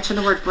funny. You mentioned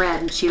the word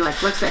bread, and she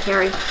like looks at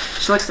Harry,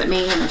 she looks at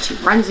me, and then she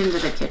runs into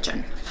the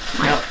kitchen.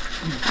 Like, yep.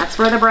 That's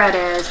where the bread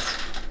is.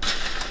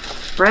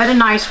 Bread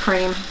and ice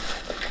cream.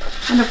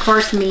 And of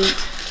course, meat.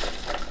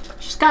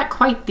 She's got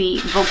quite the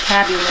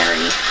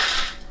vocabulary.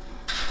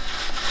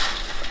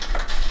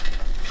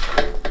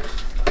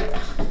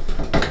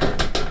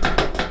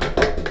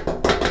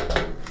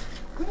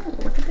 Ooh,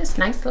 look at this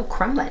nice little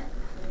crumblet.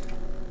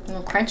 A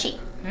little crunchy.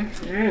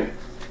 Mm-hmm.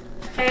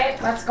 Okay,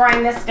 let's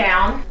grind this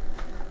down.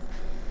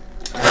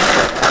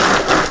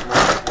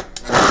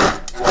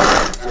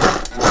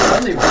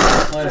 You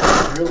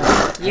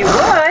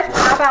would?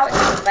 How about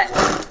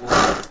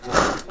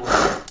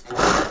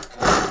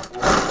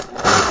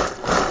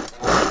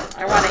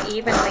I want to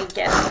evenly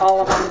get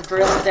all of them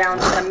drilled down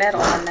to the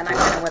middle, and then I'm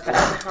going to whip it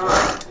up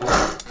high.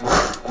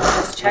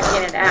 Just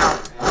checking it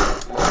out.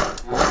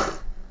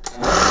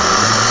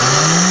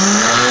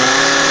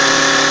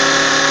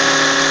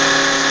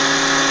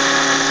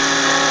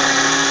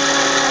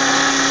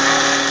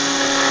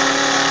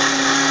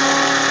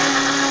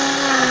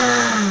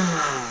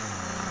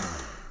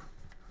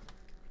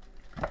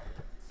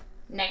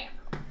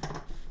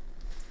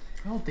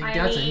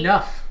 That's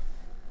enough.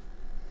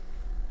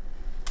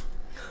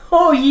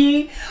 Oh,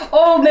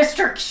 oh,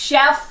 Mr.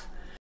 Chef.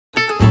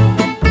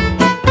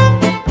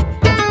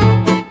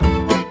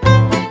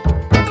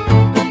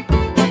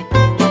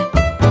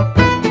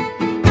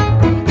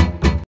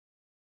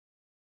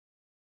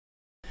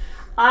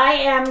 I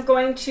am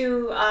going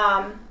to,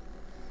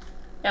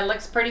 it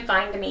looks pretty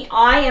fine to me.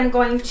 I am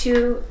going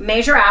to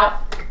measure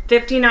out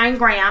 59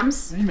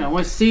 grams. Wait a minute, I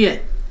want to see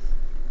it.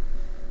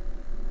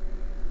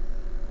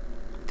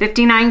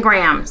 59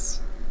 grams.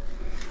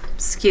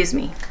 Excuse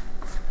me.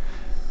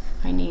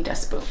 I need a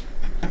spoon.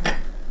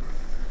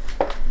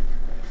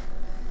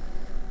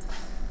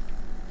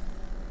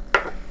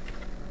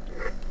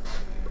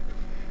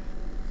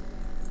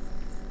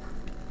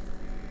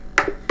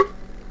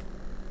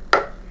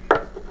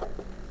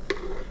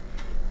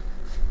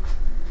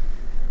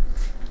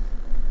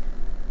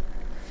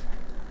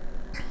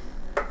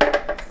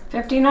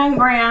 $59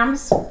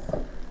 grams.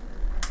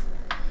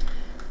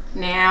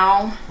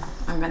 Now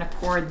I'm going to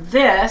pour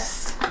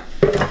this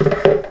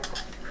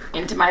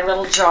into my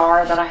little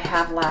jar that I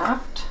have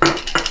left.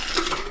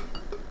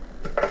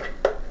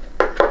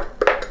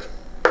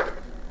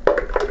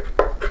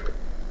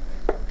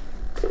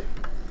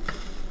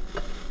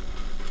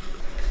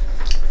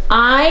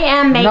 I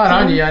am making... Not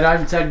on yet, I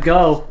haven't said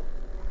go.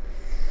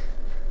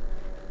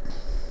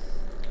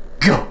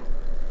 Go!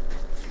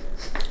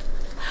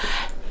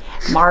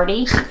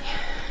 Marty.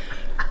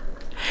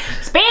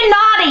 It's being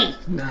naughty.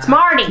 Nah. It's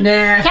Marty.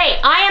 Nah. Okay,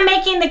 I am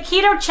making the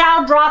Keto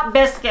Chow Drop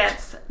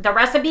Biscuits. The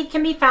recipe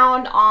can be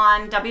found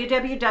on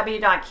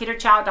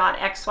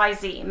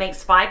www.ketochow.xyz. It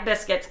makes 5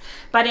 biscuits,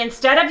 but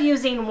instead of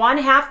using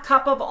 1/2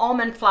 cup of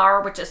almond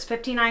flour, which is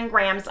 59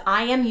 grams,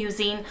 I am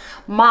using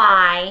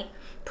my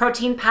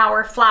protein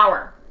power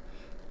flour.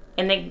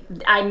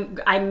 And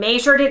I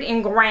measured it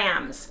in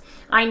grams.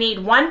 I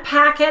need 1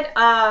 packet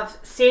of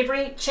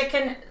savory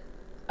chicken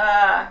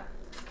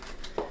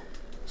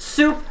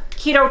soup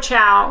keto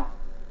chow.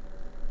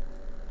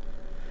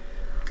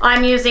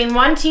 I'm using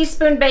 1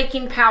 teaspoon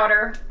baking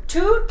powder,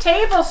 2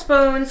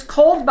 tablespoons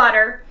cold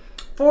butter,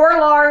 4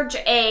 large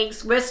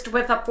eggs whisked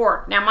with a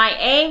fork. Now my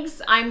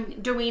eggs,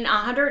 I'm doing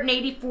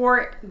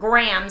 184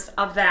 grams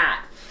of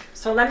that.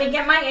 So let me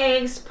get my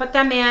eggs, put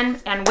them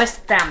in, and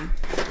whisk them.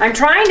 I'm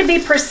trying to be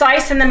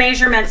precise in the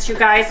measurements, you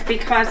guys,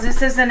 because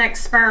this is an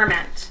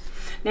experiment.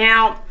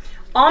 Now,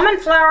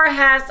 almond flour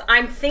has,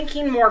 I'm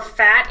thinking, more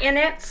fat in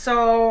it,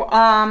 so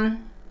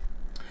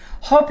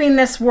hoping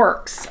this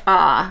works.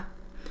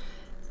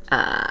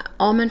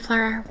 Almond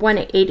flour,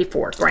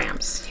 184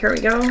 grams. Here we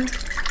go.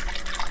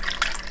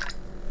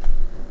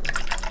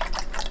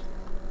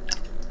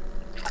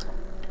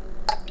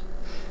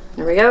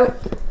 There we go.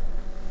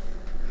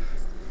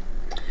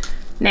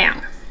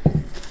 Now,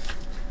 it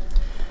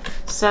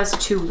says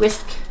to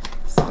whisk,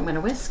 so I'm going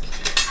to whisk.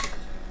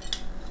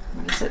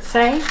 What does it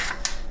say?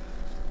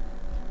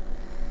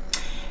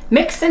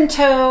 Mix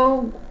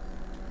into,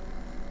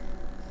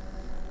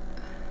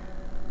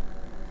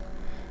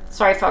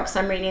 sorry folks,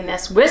 I'm reading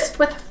this. Whisk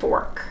with a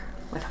fork.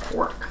 With a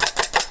fork.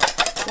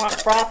 Want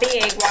frothy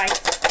egg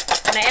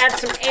whites. I'm going to add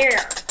some air.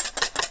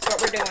 That's what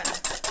we're doing.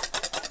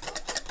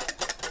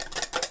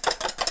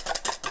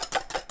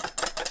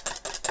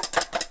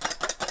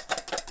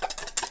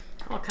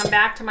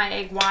 back to my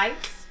egg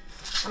whites.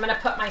 I'm gonna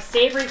put my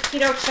savory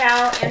keto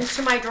chow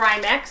into my dry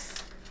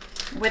mix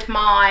with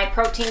my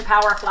protein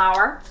power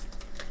flour.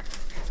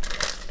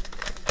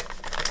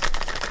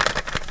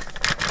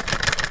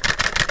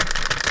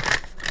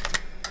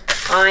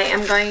 I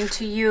am going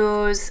to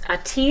use a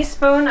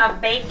teaspoon of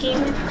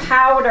baking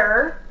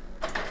powder.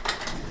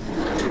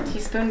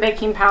 Teaspoon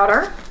baking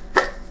powder.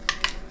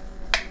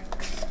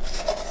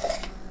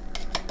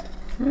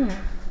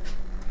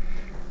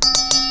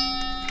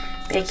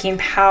 Baking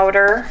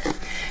powder.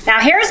 Now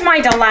here's my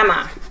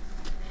dilemma.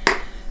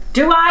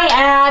 Do I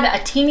add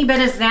a teeny bit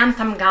of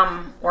xanthan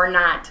gum or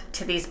not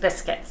to these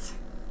biscuits?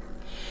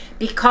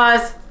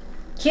 Because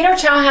keto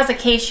chow has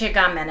acacia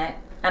gum in it,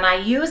 and I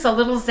use a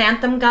little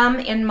xanthan gum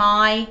in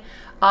my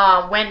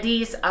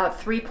Wendy's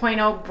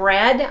 3.0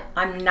 bread.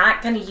 I'm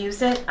not going to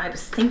use it. I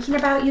was thinking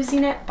about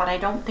using it, but I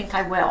don't think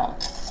I will.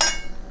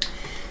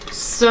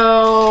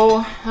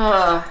 So,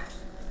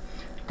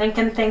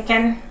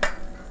 thinking.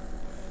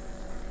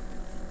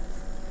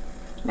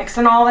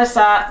 Mixing all this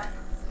up.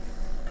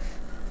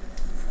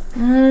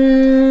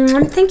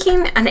 I'm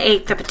thinking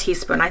 1/8 of a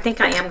teaspoon. I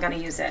think I am going to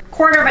use it.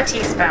 1/4 of a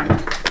teaspoon.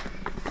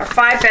 For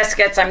 5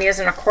 biscuits, I'm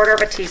using 1/4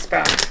 of a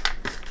teaspoon.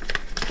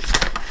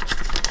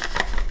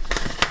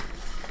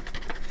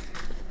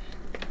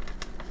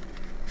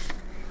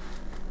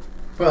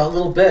 Well, a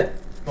little bit.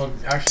 Well,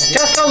 actually,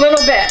 just a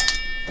little bit.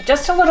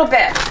 Just a little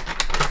bit.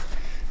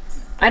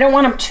 I don't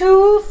want them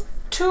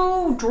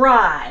too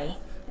dry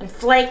and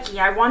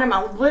flaky. I want them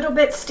a little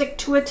bit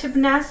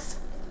stick-to-itiveness.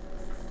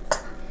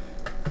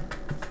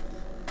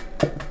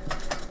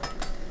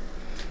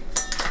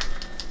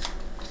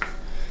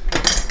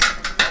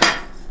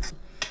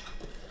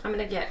 I'm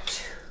gonna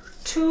get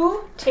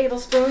 2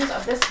 tablespoons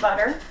of this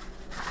butter.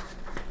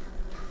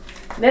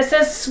 This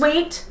is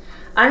sweet,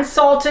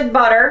 unsalted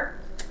butter.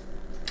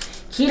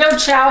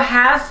 Keto chow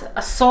has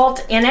a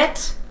salt in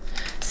it,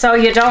 so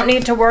you don't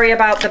need to worry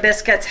about the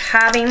biscuits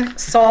having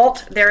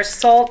salt. There's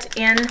salt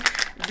in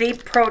the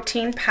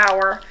protein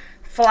power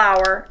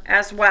flour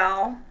as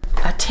well.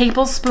 A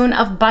tablespoon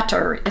of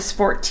butter is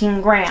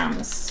 14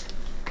 grams.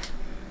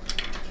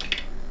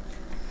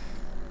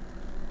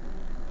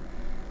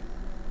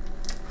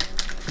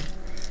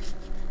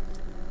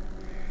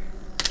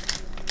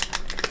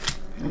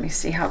 Let me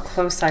see how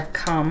close I've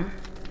come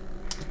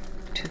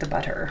to the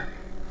butter.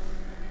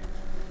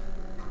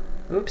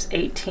 Oops,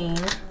 18.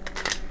 You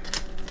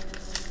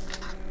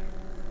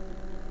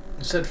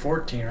said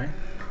 14, right?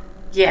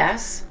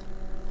 Yes.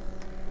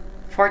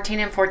 14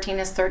 and 14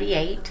 is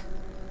 38.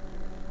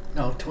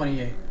 No,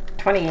 28.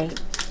 28.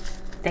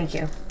 Thank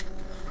you.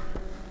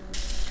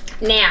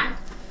 Now,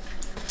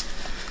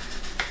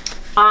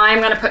 I'm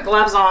going to put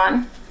gloves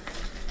on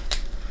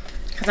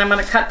because I'm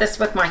going to cut this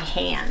with my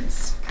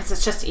hands because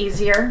it's just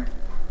easier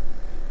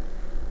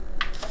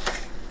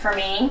for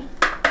me.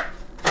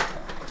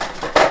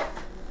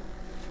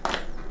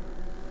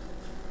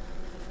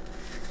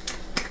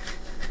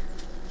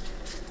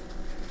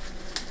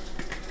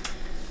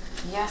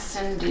 Yes,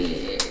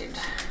 indeed.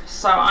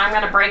 So I'm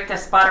going to break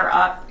this butter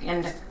up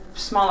into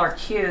smaller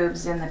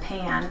cubes in the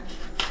pan.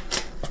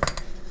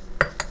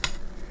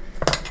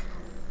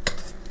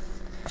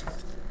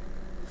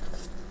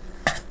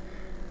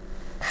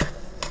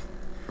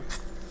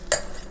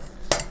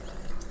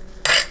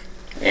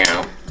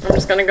 Now, I'm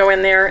just going to go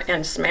in there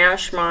and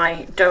smash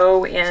my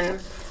dough in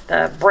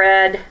the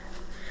bread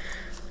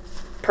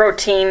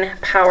protein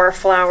power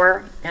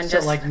flour and So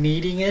just like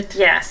kneading it?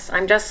 Yes,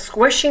 I'm just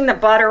squishing the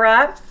butter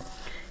up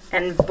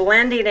and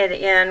blending it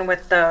in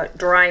with the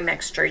dry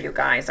mixture, you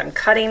guys. I'm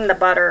cutting the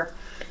butter,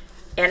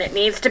 and it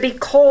needs to be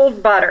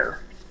cold butter.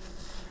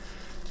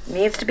 It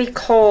needs to be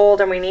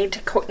cold, and we need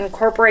to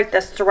incorporate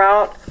this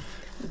throughout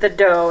the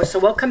dough. So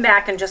we'll come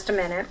back in just a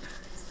minute.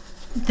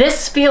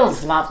 This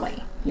feels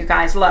lovely, you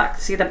guys. Look,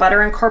 see the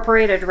butter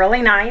incorporated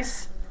really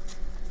nice.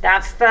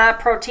 That's the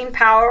protein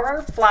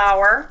power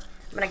flour.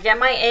 I'm gonna get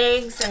my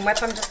eggs and whip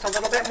them just a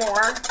little bit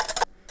more.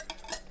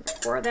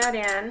 Pour that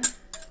in.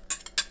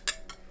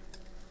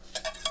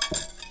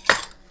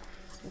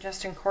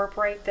 Just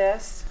incorporate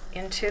this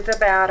into the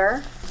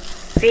batter.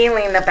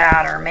 Feeling the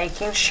batter,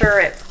 making sure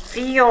it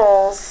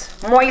feels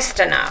moist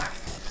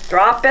enough.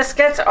 Drop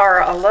biscuits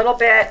are a little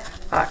bit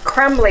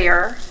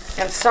crumblier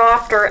and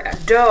softer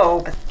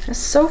dough, but this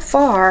so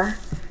far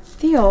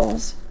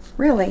feels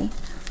really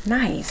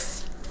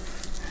nice.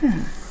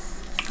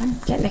 I'm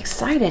getting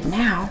excited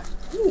now.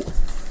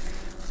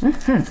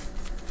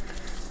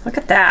 Look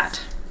at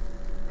that.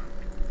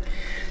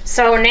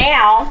 So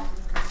now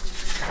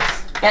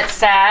it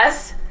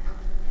says,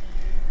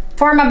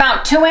 form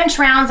about 2-inch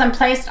rounds and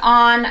placed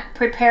on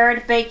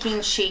prepared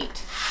baking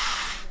sheet.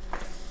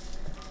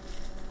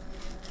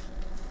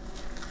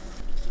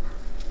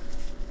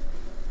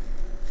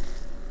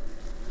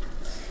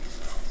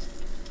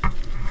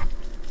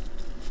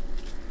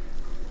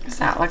 Is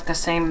that like the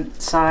same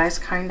size,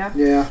 kind of?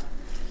 Yeah.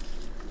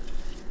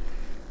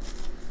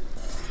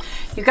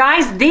 You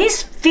guys,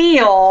 these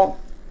feel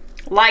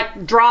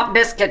like drop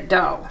biscuit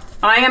dough.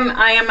 I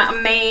am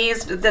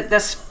amazed that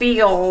this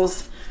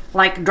feels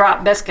like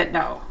drop biscuit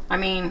dough. I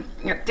mean,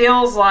 it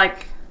feels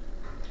like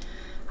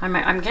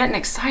I'm getting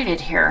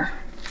excited here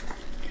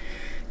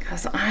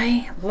because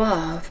I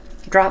love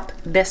drop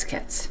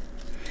biscuits.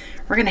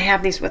 We're gonna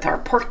have these with our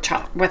pork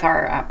chop, with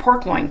our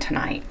pork loin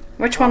tonight.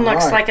 Which one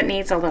looks like it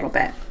needs a little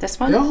bit? This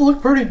one? They all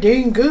look pretty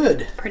dang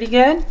good. Pretty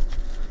good?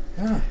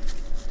 Yeah.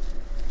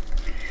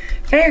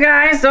 Okay, you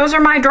guys, those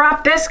are my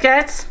drop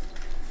biscuits.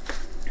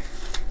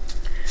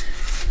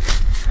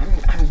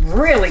 I'm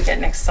really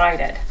getting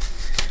excited.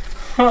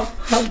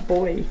 Oh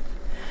boy.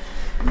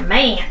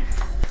 Man.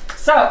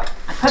 So,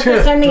 I put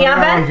this in the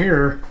oven.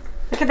 Here.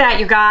 Look at that,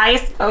 you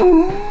guys.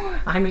 Oh,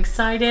 I'm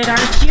excited,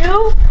 aren't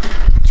you?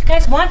 Do you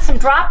guys want some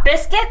drop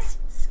biscuits?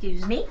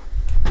 Excuse me.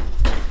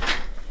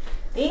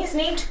 These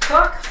need to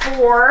cook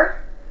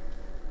for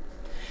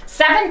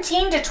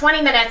 17 to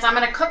 20 minutes. I'm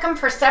going to cook them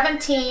for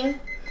 17.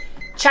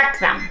 Check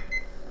them.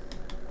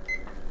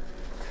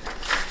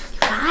 You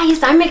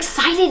guys, I'm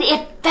excited.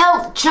 It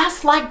felt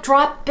just like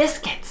drop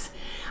biscuits.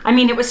 I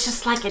mean, it was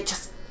just like, it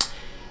just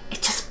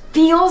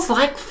feels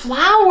like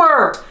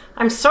flour.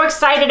 I'm so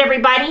excited,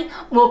 everybody.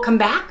 We'll come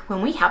back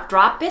when we have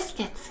drop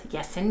biscuits.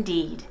 Yes,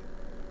 indeed.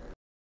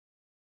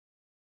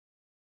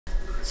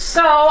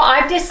 So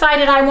I've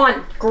decided I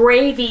want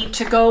gravy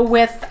to go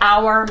with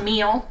our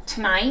meal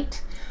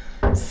tonight.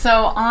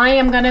 So I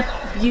am gonna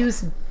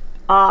use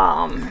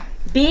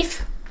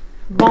beef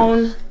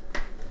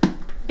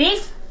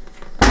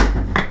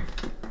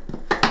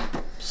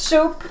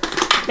soup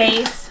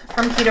base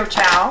from Keto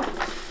Chow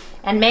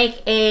and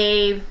make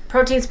a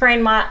protein spray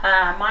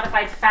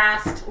modified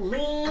fast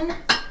lean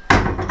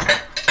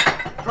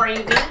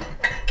gravy.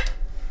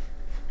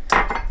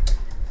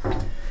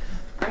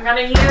 I'm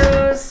gonna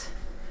use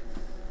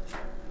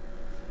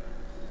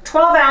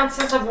 12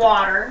 ounces of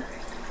water,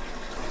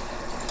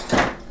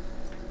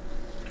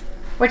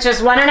 which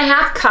is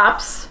 1.5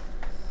 cups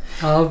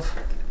of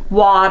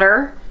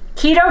water.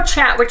 Keto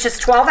Chow, which is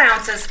 12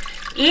 ounces.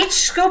 Each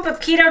scoop of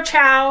Keto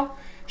Chow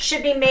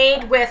should be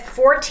made with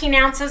 14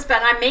 ounces,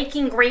 but I'm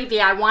making gravy.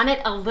 I want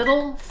it a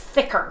little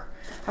thicker.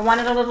 I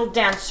want it a little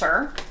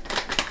denser.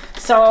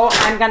 So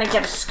I'm gonna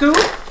get a scoop.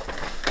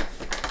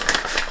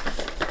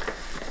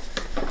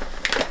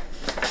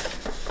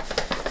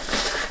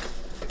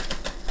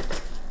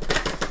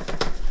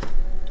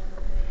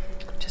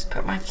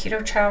 Put my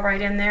Keto Chow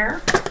right in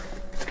there.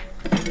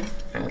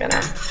 I'm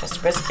gonna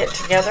just whisk it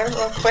together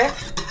real quick.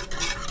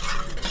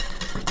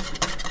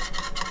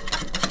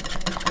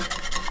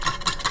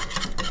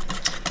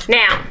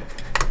 Now,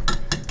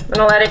 I'm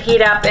gonna let it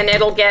heat up and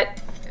it'll get,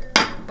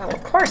 well,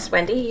 of course,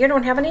 Wendy, you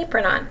don't have an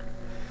apron on.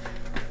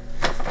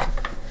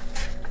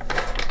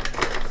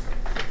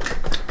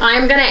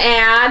 I'm gonna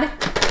add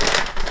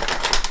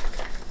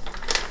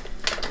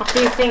a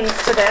few things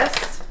to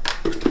this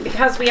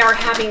because we are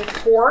having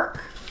pork.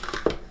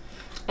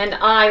 And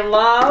I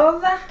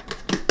love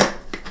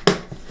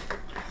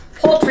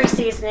poultry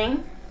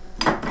seasoning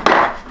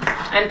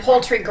and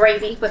poultry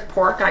gravy with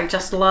pork. I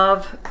just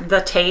love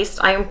the taste.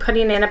 I am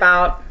putting in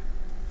about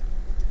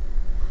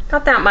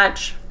that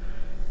much,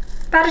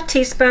 about a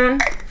teaspoon.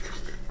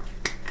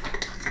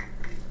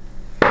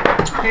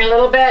 And a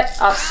little bit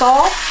of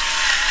salt.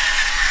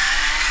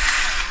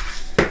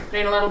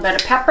 And a little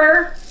bit of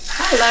pepper.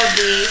 I love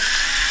these.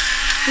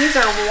 These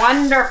are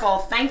wonderful.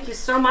 Thank you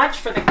so much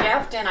for the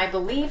gift. And I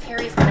believe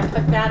Harry's going to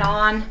put that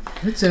on.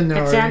 It's in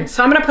there already.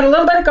 So I'm going to put a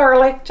little bit of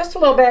garlic, just a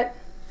little bit.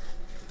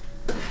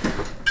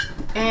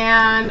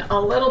 And a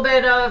little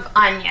bit of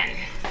onion.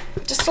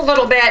 Just a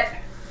little bit.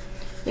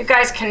 You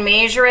guys can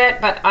measure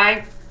it, but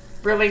I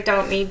really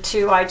don't need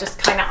to. I just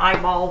kind of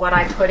eyeball what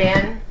I put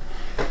in.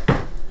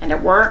 And it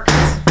works.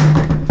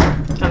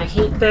 I'm going to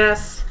heat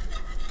this.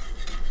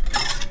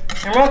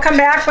 And we'll come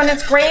back when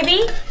it's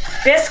gravy.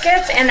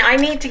 Biscuits, and I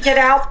need to get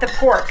out the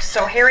pork.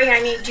 So Harry, I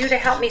need you to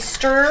help me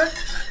stir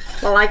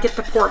while I get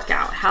the pork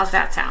out. How's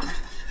that sound?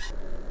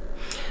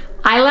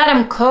 I let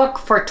them cook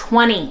for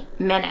 20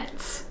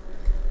 minutes.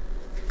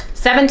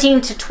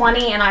 17 to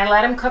 20, and I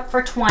let them cook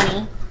for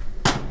 20.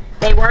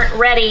 They weren't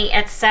ready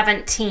at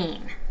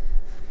 17.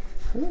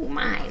 Ooh,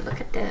 my,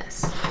 look at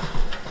this.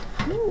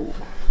 Ooh.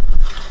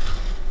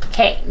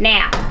 Okay,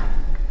 now.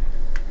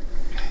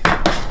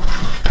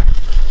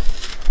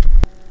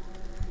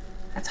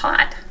 That's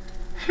hot.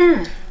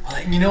 Well,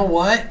 you know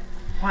what?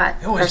 What?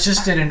 It was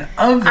just in an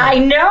oven. I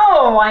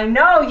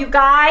know, you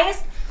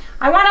guys.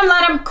 I want to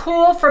let them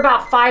cool for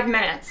about 5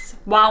 minutes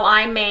while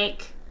I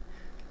make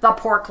the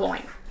pork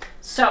loin.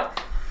 So,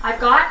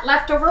 I've got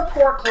leftover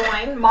pork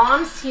loin.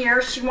 Mom's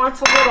here. She wants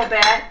a little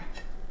bit.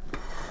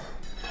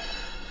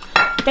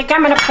 I think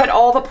I'm going to put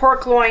all the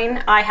pork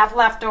loin I have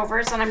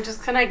leftovers, and I'm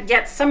just going to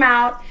get some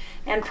out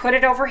and put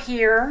it over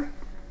here.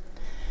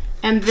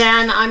 And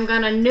then I'm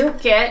going to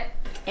nuke it.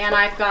 And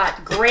I've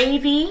got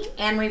gravy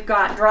and we've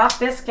got drop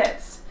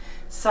biscuits.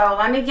 So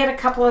let me get a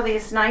couple of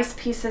these nice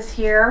pieces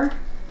here.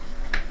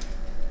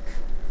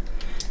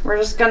 We're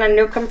just gonna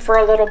nuke them for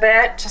a little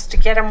bit just to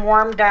get them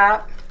warmed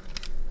up.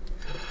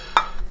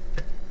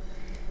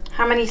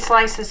 How many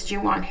slices do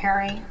you want,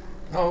 Harry?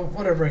 Oh,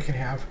 whatever I can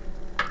have.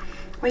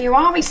 Well, you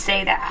always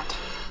say that.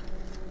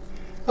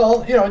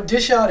 Well, you know,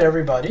 dish out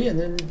everybody, and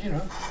then, you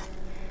know,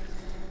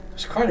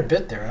 there's quite a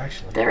bit there,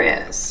 actually. There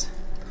is.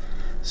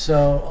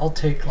 So I'll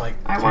take like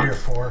 3 or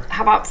 4.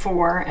 How about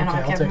 4? And Okay,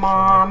 I'll give take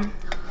Mom.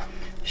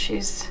 4.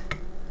 I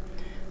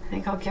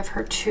think I'll give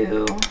her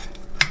 2.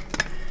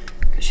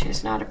 Because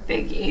she's not a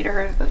big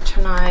eater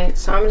tonight.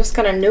 So I'm just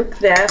going to nuke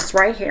this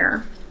right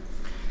here.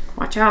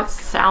 Watch out,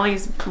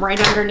 Sally's right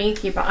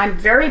underneath you. But I'm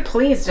very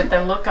pleased at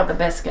the look of the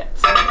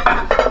biscuits.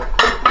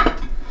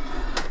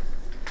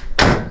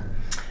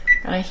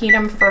 Gonna heat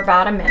them for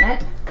about a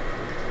minute.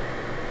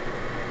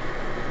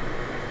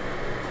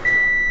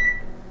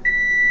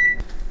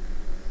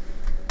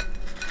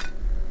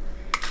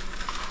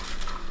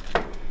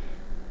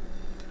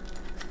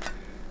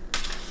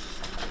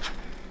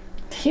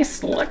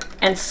 These look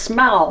and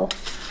smell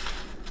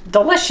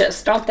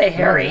delicious, don't they,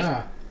 Harry? Oh,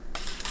 yeah.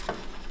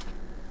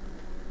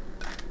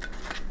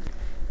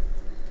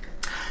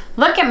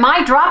 Look at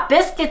my drop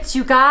biscuits,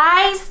 you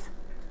guys.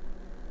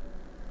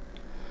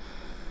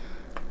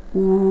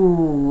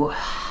 Ooh.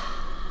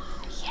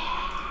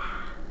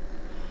 Yeah.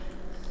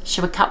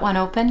 Should we cut one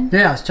open?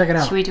 Yeah, let's check it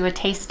out. Should we do a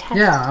taste test?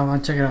 Yeah, I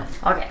want to check it out.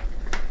 Okay.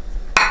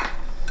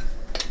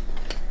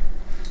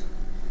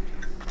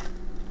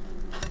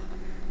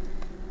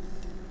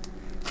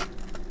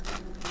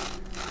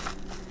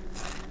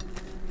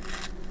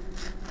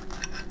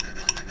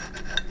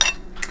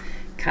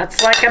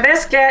 Cuts like a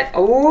biscuit.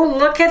 Oh,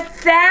 look at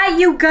that,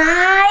 you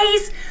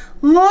guys.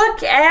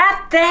 Look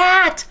at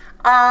that.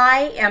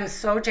 I am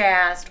so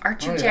jazzed.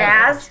 Aren't you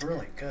jazzed? It's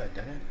really good,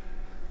 doesn't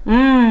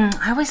it?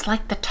 I always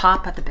like the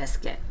top of the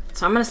biscuit.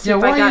 So I'm going to see if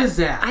I got... why is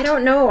that? I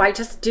don't know. I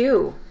just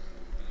do.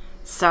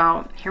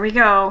 So here we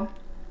go.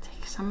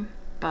 Take some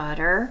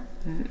butter.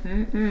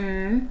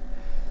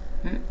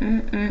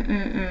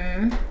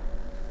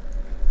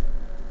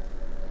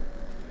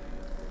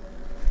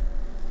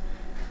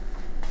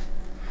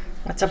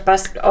 What's a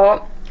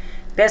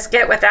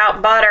biscuit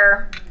without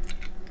butter?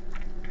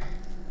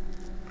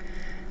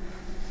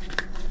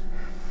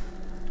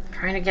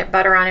 Trying to get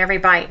butter on every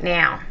bite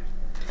now.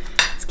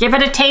 Let's give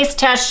it a taste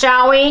test,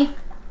 shall we?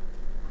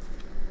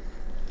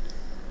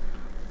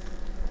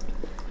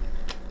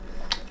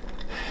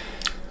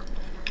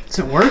 Does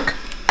it work?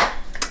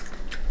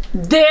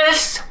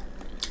 This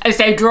is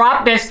a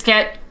drop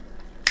biscuit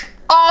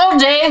all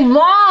day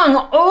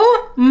long.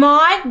 Oh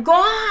my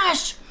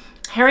gosh.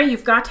 Harry,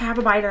 you've got to have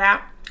a bite of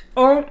that.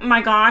 Oh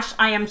my gosh,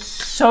 I am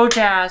so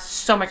jazzed.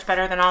 So much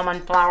better than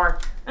almond flour.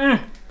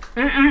 Okay.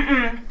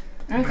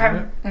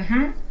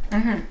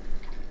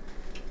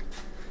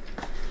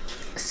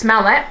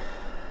 Smell it.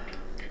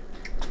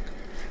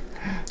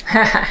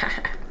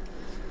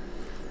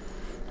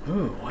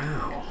 Oh,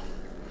 wow.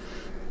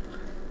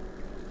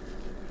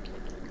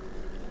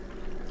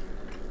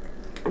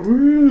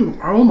 Ooh,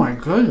 oh my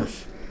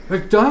goodness.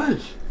 It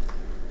does.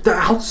 The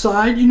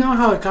outside, you know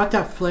how it got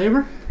that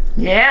flavor?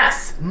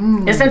 Yes.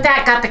 Isn't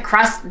that got the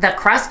crust? The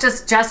crust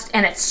is just,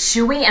 and it's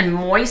chewy and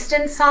moist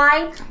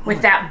inside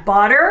with that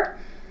butter.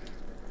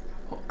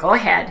 Go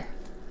ahead.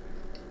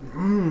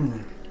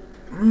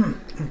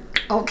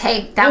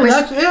 Okay,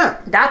 that's it.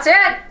 That's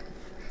it.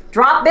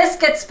 Drop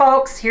biscuits,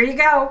 folks. Here you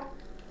go.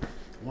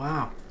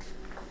 Wow.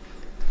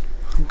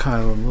 I'm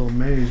kind of a little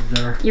amazed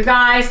there. You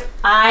guys,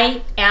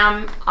 I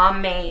am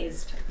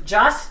amazed.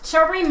 Just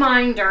a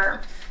reminder,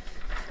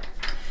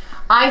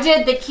 I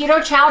did the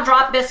Keto Chow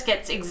drop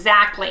biscuits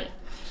exactly.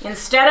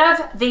 Instead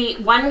of the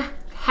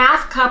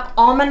 1/2 cup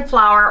almond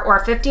flour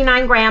or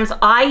 59 grams,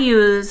 I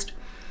used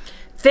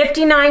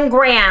 59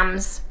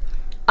 grams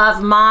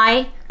of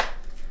my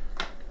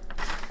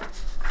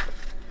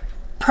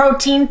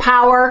protein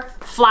power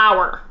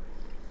flour.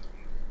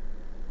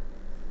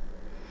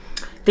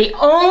 The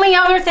only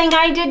other thing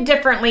I did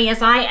differently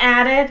is I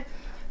added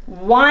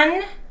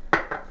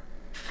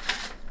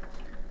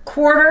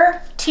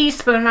 1/4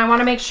 teaspoon. I want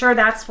to make sure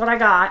that's what I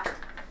got.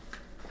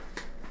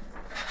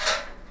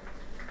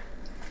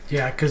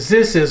 Yeah, because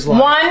this is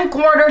like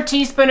 1/4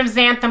 teaspoon of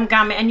xanthan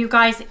gum, and you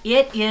guys,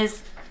 it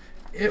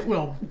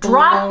will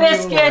drop blow you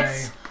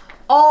biscuits away.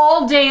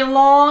 all day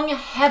long.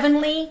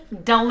 Heavenly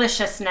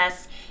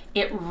deliciousness.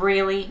 It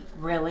really,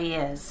 really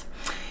is.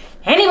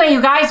 Anyway,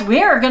 you guys,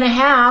 we are gonna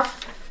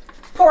have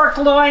pork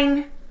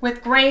loin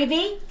with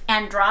gravy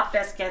and drop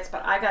biscuits,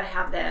 but I gotta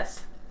have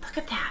this. Look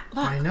at that.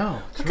 Look. I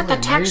know. Look at the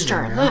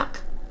texture. Man.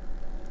 Look.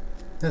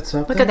 That's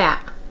something. Look at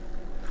that.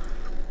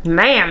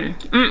 Man.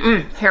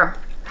 Here.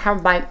 Have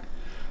a bite.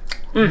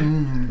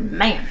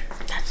 Man.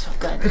 That's so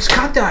good. It's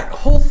got that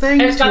whole thing.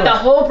 And it's got the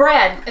whole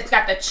bread. It's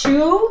got the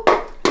chew.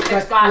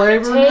 It's got the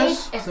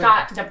taste. It's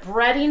got the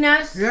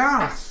breadiness.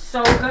 Yeah. It's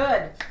so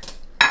good.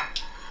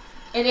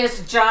 It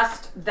is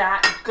just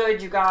that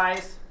good, you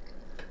guys.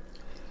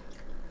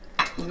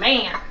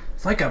 Man.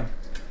 It's like a,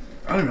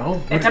 I don't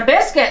know. It's a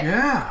biscuit.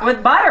 Yeah.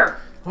 With butter.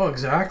 Oh,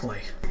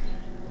 exactly.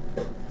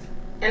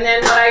 And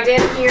then what I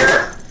did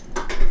here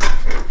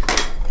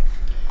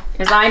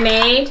is I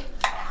made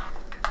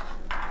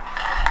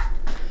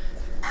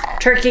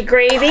turkey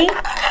gravy.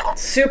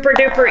 Super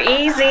duper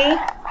easy.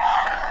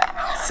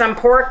 some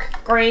pork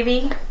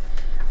gravy,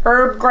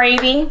 herb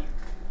gravy.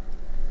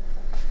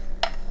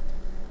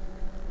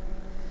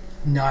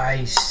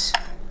 Nice.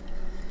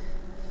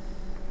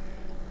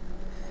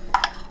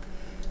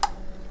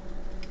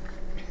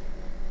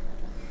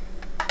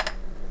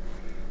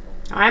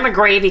 I'm a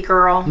gravy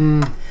girl.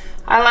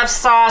 I love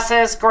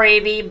sauces,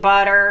 gravy,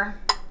 butter.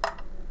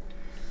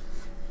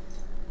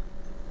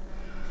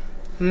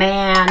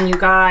 Man, you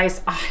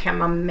guys, I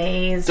am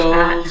amazed.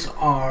 Those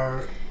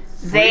are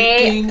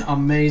freaking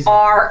amazing.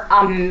 Are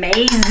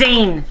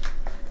amazing.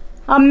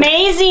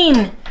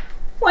 Amazing.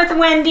 With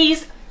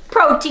Wendy's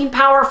Protein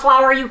Power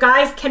Flour, you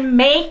guys can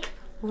make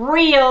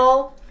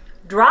real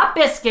drop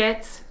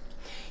biscuits.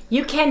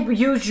 You can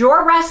use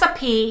your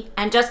recipe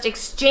and just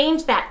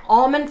exchange that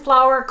almond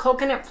flour,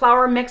 coconut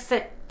flour, mix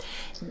it.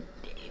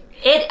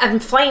 It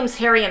inflames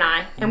Harry and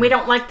I, and we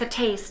don't like the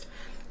taste.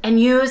 And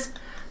use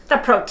the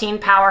Protein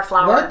Power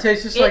Flour. Well, it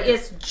tastes just like it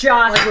is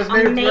just it was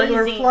made amazing.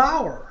 of regular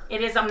flour.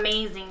 It is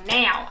amazing.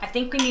 Now, I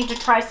think we need to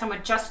try some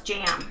with just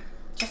jam.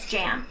 Just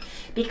jam.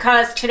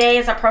 Because today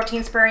is a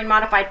protein sparing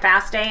modified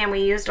fast day, and we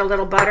used a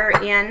little butter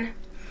in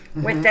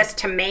with this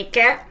to make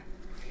it.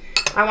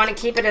 I want to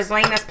keep it as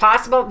lean as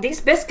possible. These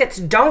biscuits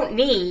don't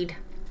need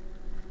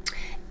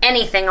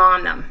anything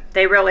on them.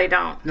 They really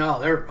don't. No,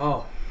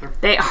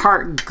 they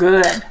are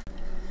good.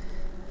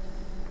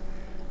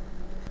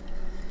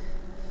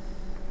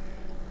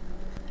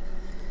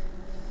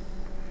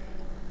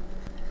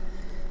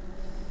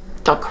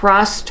 The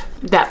crust,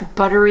 that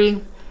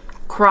buttery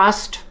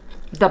crust,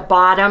 the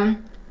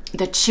bottom,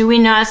 the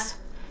chewiness,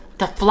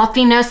 the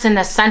fluffiness in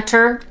the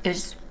center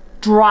is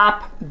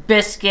drop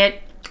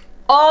biscuit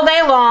all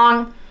day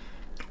long.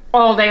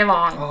 All day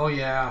long. Oh,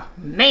 yeah.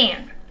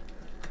 Man.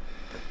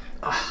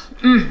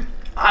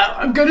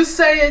 I'm going to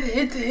say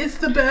it's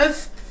the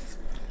best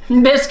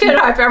biscuit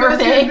I've ever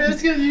made.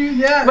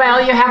 Yeah.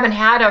 Well, you haven't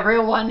had a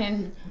real one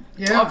in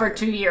over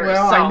 2 years.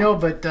 Well, so. I know,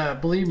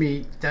 but believe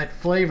me, that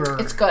flavor.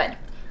 It's good.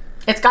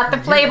 It's got the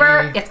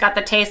flavor, it's got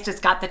the taste, it's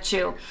got the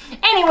chew.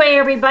 Anyway,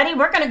 everybody,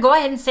 we're going to go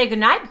ahead and say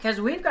goodnight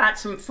because we've got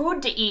some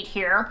food to eat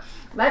here.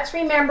 Let's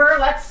remember,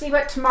 let's see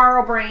what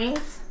tomorrow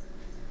brings.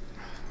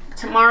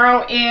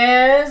 Tomorrow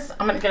is,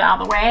 I'm going to get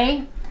out of the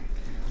way,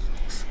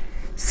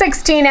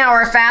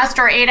 16-hour fast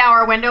or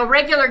 8-hour window,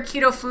 regular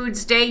keto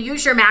foods day.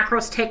 Use your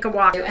macros, take a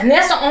walk. And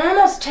this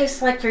almost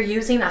tastes like you're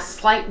using a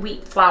slight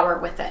wheat flour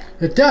with it.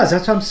 It does,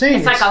 that's what I'm saying.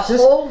 It's like a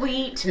whole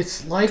wheat,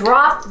 it's like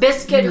drop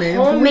biscuit,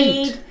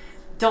 homemade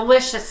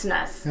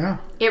deliciousness. Yeah.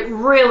 It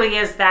really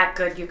is that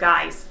good, you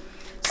guys.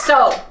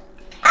 So,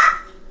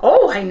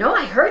 oh, I know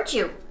I heard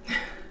you.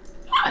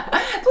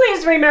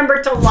 Please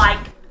remember to like,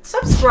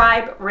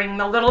 subscribe, ring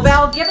the little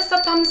bell, give us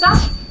a thumbs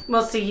up.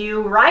 We'll see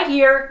you right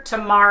here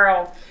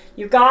tomorrow.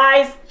 You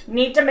guys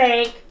need to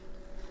make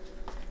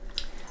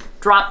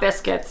drop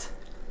biscuits.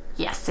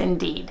 Yes,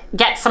 indeed.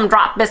 Get some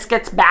drop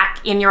biscuits back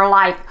in your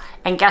life.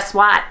 And guess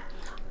what?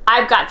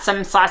 I've got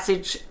some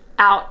sausage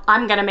out.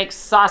 I'm gonna make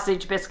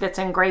sausage biscuits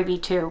and gravy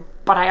too,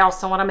 but I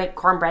also want to make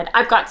cornbread.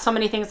 I've got so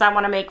many things I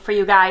want to make for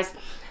you guys.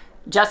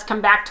 Just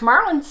come back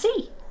tomorrow and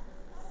see.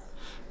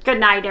 Good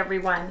night,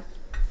 everyone.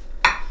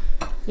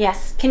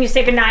 Yes, can you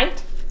say good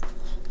night?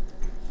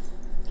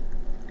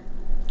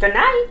 Good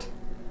night.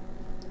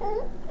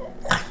 Are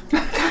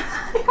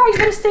you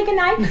gonna say good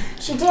night?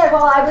 She did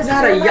while I was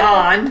not a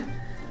yawn.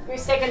 You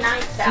say good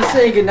night, Sal. She's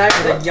saying good night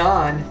with a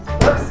yawn.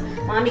 Whoops.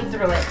 Let me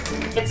through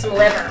it. Get some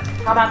liver.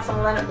 How about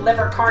some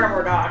liver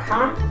carnivore dog,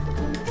 huh?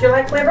 Do you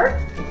like liver?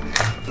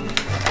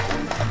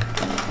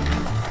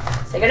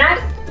 Say goodnight.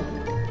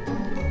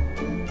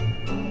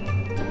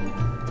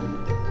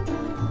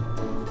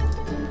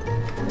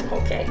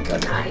 Okay,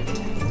 good night.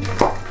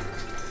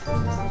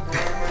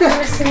 I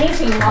was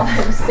sneezing while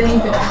I was saying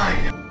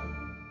goodnight.